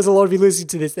 I'm sure there's a lot of you listening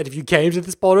to this that if you came to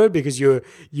this photo because you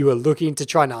were looking to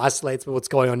try and isolate what's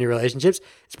going on in your relationships,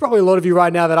 it's probably a lot of you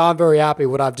right now that aren't very happy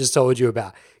with what I've just told you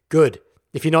about. Good.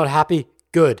 If you're not happy,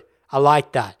 good. I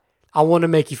like that. I want to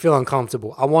make you feel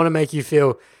uncomfortable. I want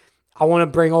to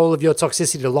bring all of your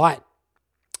toxicity to light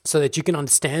so that you can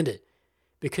understand it.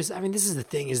 Because, this is the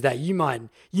thing, is that you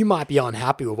might be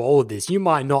unhappy with all of this. You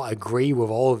might not agree with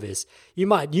all of this. You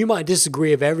might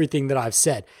disagree with everything that I've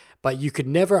said, but you could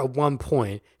never at one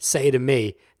point say to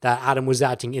me that Adam was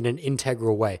acting in an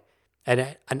integral way,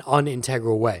 an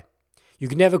unintegral way. You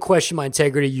can never question my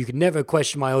integrity. You can never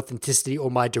question my authenticity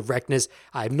or my directness.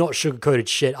 I have not sugarcoated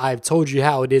shit. I have told you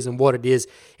how it is and what it is.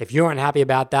 If you're unhappy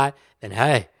about that, then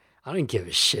hey, I don't give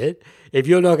a shit. If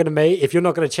you're not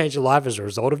gonna change your life as a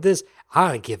result of this, I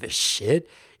don't give a shit.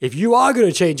 If you are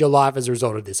gonna change your life as a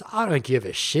result of this, I don't give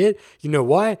a shit. You know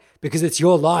why? Because it's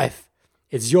your life.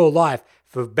 It's your life.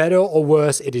 For better or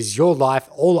worse, it is your life.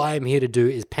 All I am here to do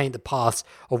is paint the paths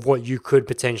of what you could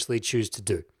potentially choose to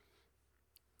do.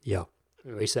 Yo,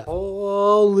 let me reset.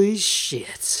 Holy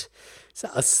shit.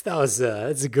 That's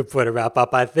a good point to wrap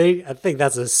up, I think. I think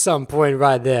that's some point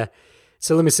right there.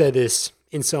 So let me say this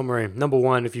in summary. Number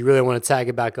one, if you really want to tag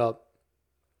it back up,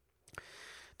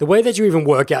 the way that you even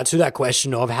work out to that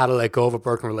question of how to let go of a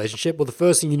broken relationship, well, the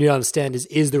first thing you need to understand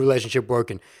is the relationship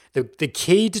broken? The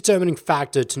key determining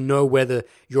factor to know whether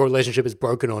your relationship is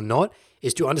broken or not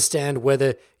is to understand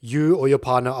whether you or your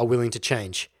partner are willing to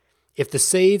change. If the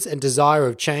seeds and desire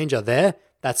of change are there,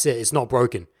 that's it. It's not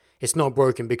broken. It's not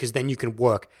broken because then you can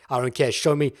work. I don't care.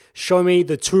 Show me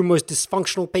the two most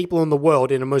dysfunctional people in the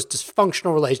world in a most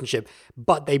dysfunctional relationship,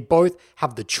 but they both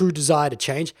have the true desire to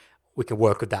change. We can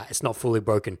work with that. It's not fully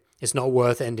broken. It's not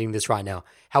worth ending this right now.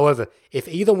 However, if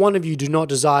either one of you do not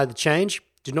desire to change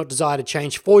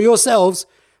for yourselves,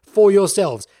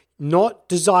 not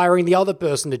desiring the other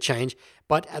person to change,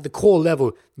 but at the core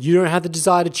level, you don't have the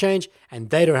desire to change and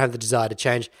they don't have the desire to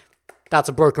change, that's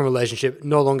a broken relationship.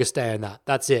 No longer stay in that.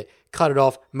 That's it. Cut it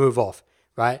off, move off,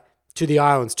 right? To the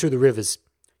islands, to the rivers.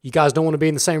 You guys don't want to be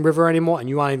in the same river anymore and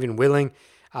you aren't even willing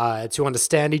to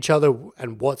understand each other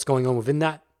and what's going on within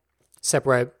that.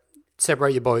 Separate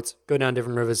your boats, go down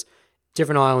different rivers,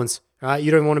 different islands, right?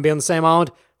 You don't want to be on the same island,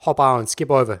 hop island,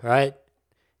 skip over, right?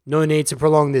 No need to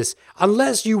prolong this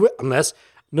unless you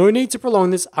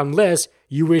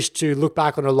wish to look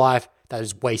back on a life that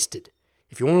is wasted.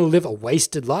 If you want to live a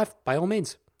wasted life, by all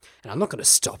means. And I'm not going to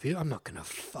stop you. I'm not going to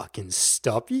fucking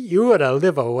stop you. You want to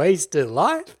live a wasted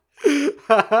life?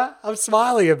 I'm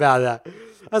smiling about that.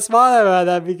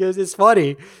 Because it's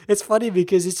funny. It's funny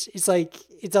because it's like,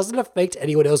 it doesn't affect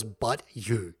anyone else but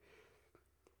you.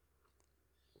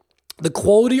 The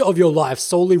quality of your life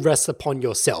solely rests upon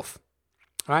yourself,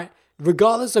 right?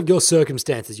 Regardless of your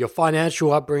circumstances, your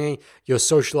financial upbringing, your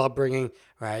social upbringing,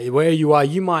 right? Where you are,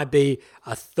 you might be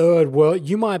a third world.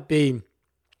 You might be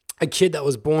a kid that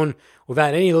was born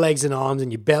without any legs and arms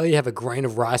and you barely have a grain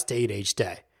of rice to eat each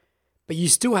day. But you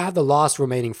still have the last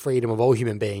remaining freedom of all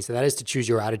human beings, and that is to choose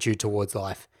your attitude towards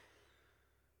life.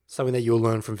 Something that you'll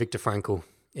learn from Viktor Frankl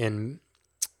in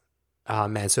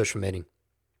Man's Search for Meaning.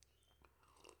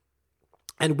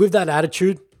 And with that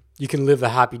attitude, you can live a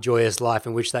happy, joyous life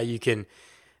in which that you can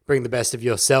bring the best of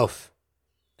yourself.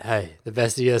 Hey, the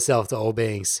best of yourself to all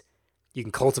beings. You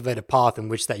can cultivate a path in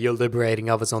which that you're liberating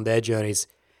others on their journeys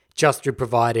just through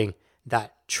providing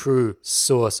that true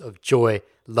source of joy,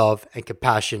 love, and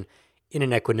compassion in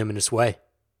an equanimous way.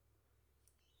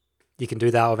 You can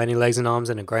do that with any legs and arms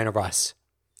and a grain of rice.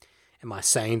 Am I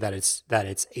saying that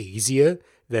it's easier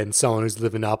than someone who's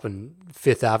living up in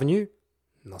Fifth Avenue?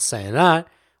 I'm not saying that.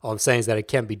 All I'm saying is that it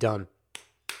can be done.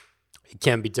 It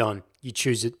can be done. You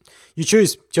choose it. You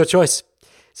choose. It's your choice.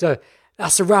 So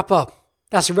that's a wrap up.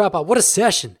 What a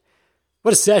session.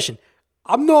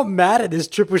 I'm not mad at this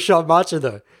triple shot matcha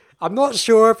though. I'm not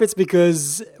sure if it's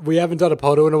because we haven't done a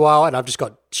podo in a while and I've just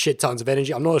got shit tons of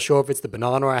energy. I'm not sure if it's the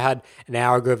banana I had an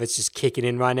hour ago, if it's just kicking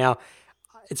in right now.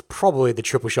 It's probably the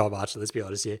triple shot matcha, let's be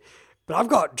honest here. But I've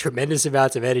got tremendous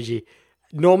amounts of energy.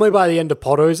 Normally by the end of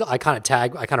podos, I kind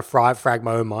of frag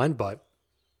my own mind, but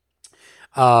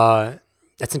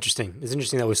that's interesting. It's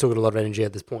interesting that we've still got a lot of energy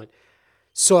at this point.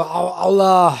 So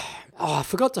I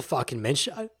forgot to fucking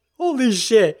mention. Holy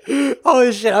shit.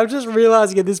 I'm just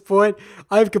realizing at this point,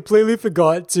 I've completely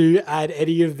forgot to add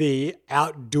any of the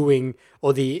outdoing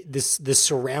or the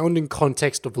surrounding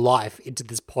context of life into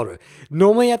this podo.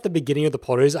 Normally at the beginning of the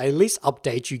podos, I at least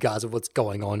update you guys of what's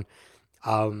going on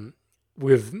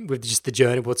with just the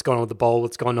journey, what's going on with the bowl,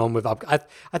 what's going on with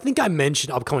I think I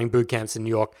mentioned upcoming boot camps in New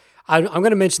York. I'm going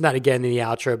to mention that again in the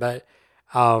outro, but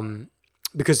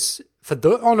because the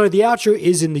outro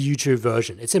is in the YouTube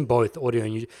version. It's in both audio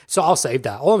and YouTube. So I'll save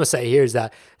that. All I'm going to say here is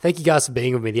that thank you guys for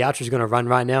being with me. The outro is going to run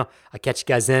right now. I'll catch you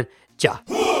guys then. Ja.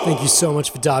 Thank you so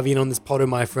much for diving in on this podo,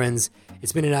 my friends.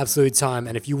 It's been an absolute time.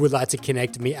 And if you would like to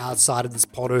connect with me outside of this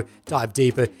podo, dive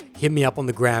deeper, hit me up on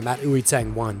the gram at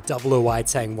Uitang1,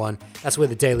 OOYTang1. That's where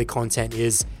the daily content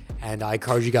is. And I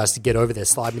encourage you guys to get over there.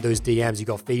 Slide me those DMs. You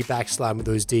got feedback, slide me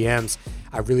those DMs.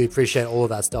 I really appreciate all of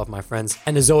that stuff, my friends.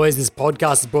 And as always, this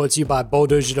podcast is brought to you by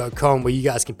balldojo.com, where you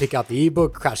guys can pick up the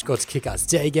ebook, Crash Course Kick-Ass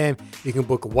Day Game. You can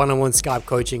book one-on-one Skype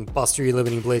coaching, bust through your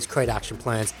limiting beliefs, create action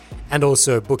plans, and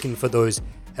also booking for those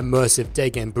immersive day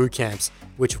game boot camps,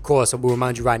 which of course I will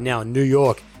remind you right now, New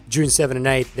York, June 7 and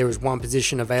 8, there is one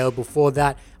position available for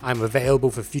that. I'm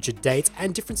available for future dates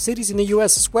and different cities in the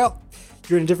US as well. If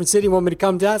you're in a different city and want me to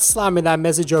come down, slide me that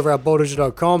message over at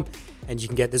balldojo.com, and you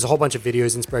can there's a whole bunch of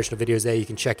videos, inspirational videos there you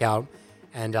can check out,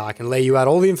 and I can lay you out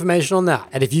all the information on that.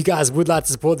 And if you guys would like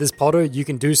to support this poddo, you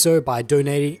can do so by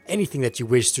donating anything that you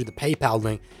wish through the PayPal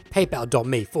link,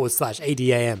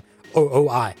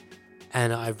 paypal.me/ADAMOOI.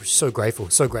 And I'm so grateful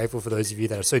for those of you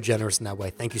that are so generous in that way.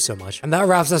 Thank you so much. And that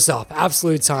wraps us up.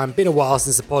 Absolute time. Been a while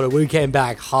since the poddo. We came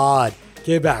back hard.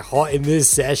 Came back hot in this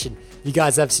session. If you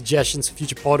guys have suggestions for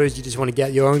future poddos, you just want to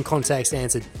get your own context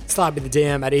answered, slide me the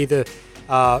DM at either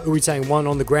Uitang1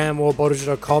 on the gram or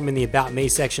balldojo.com. In the About Me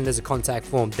section, there's a contact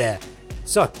form there.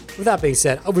 So, with that being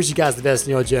said, I wish you guys the best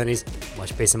in your journeys.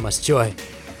 Much peace and much joy.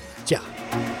 Ciao.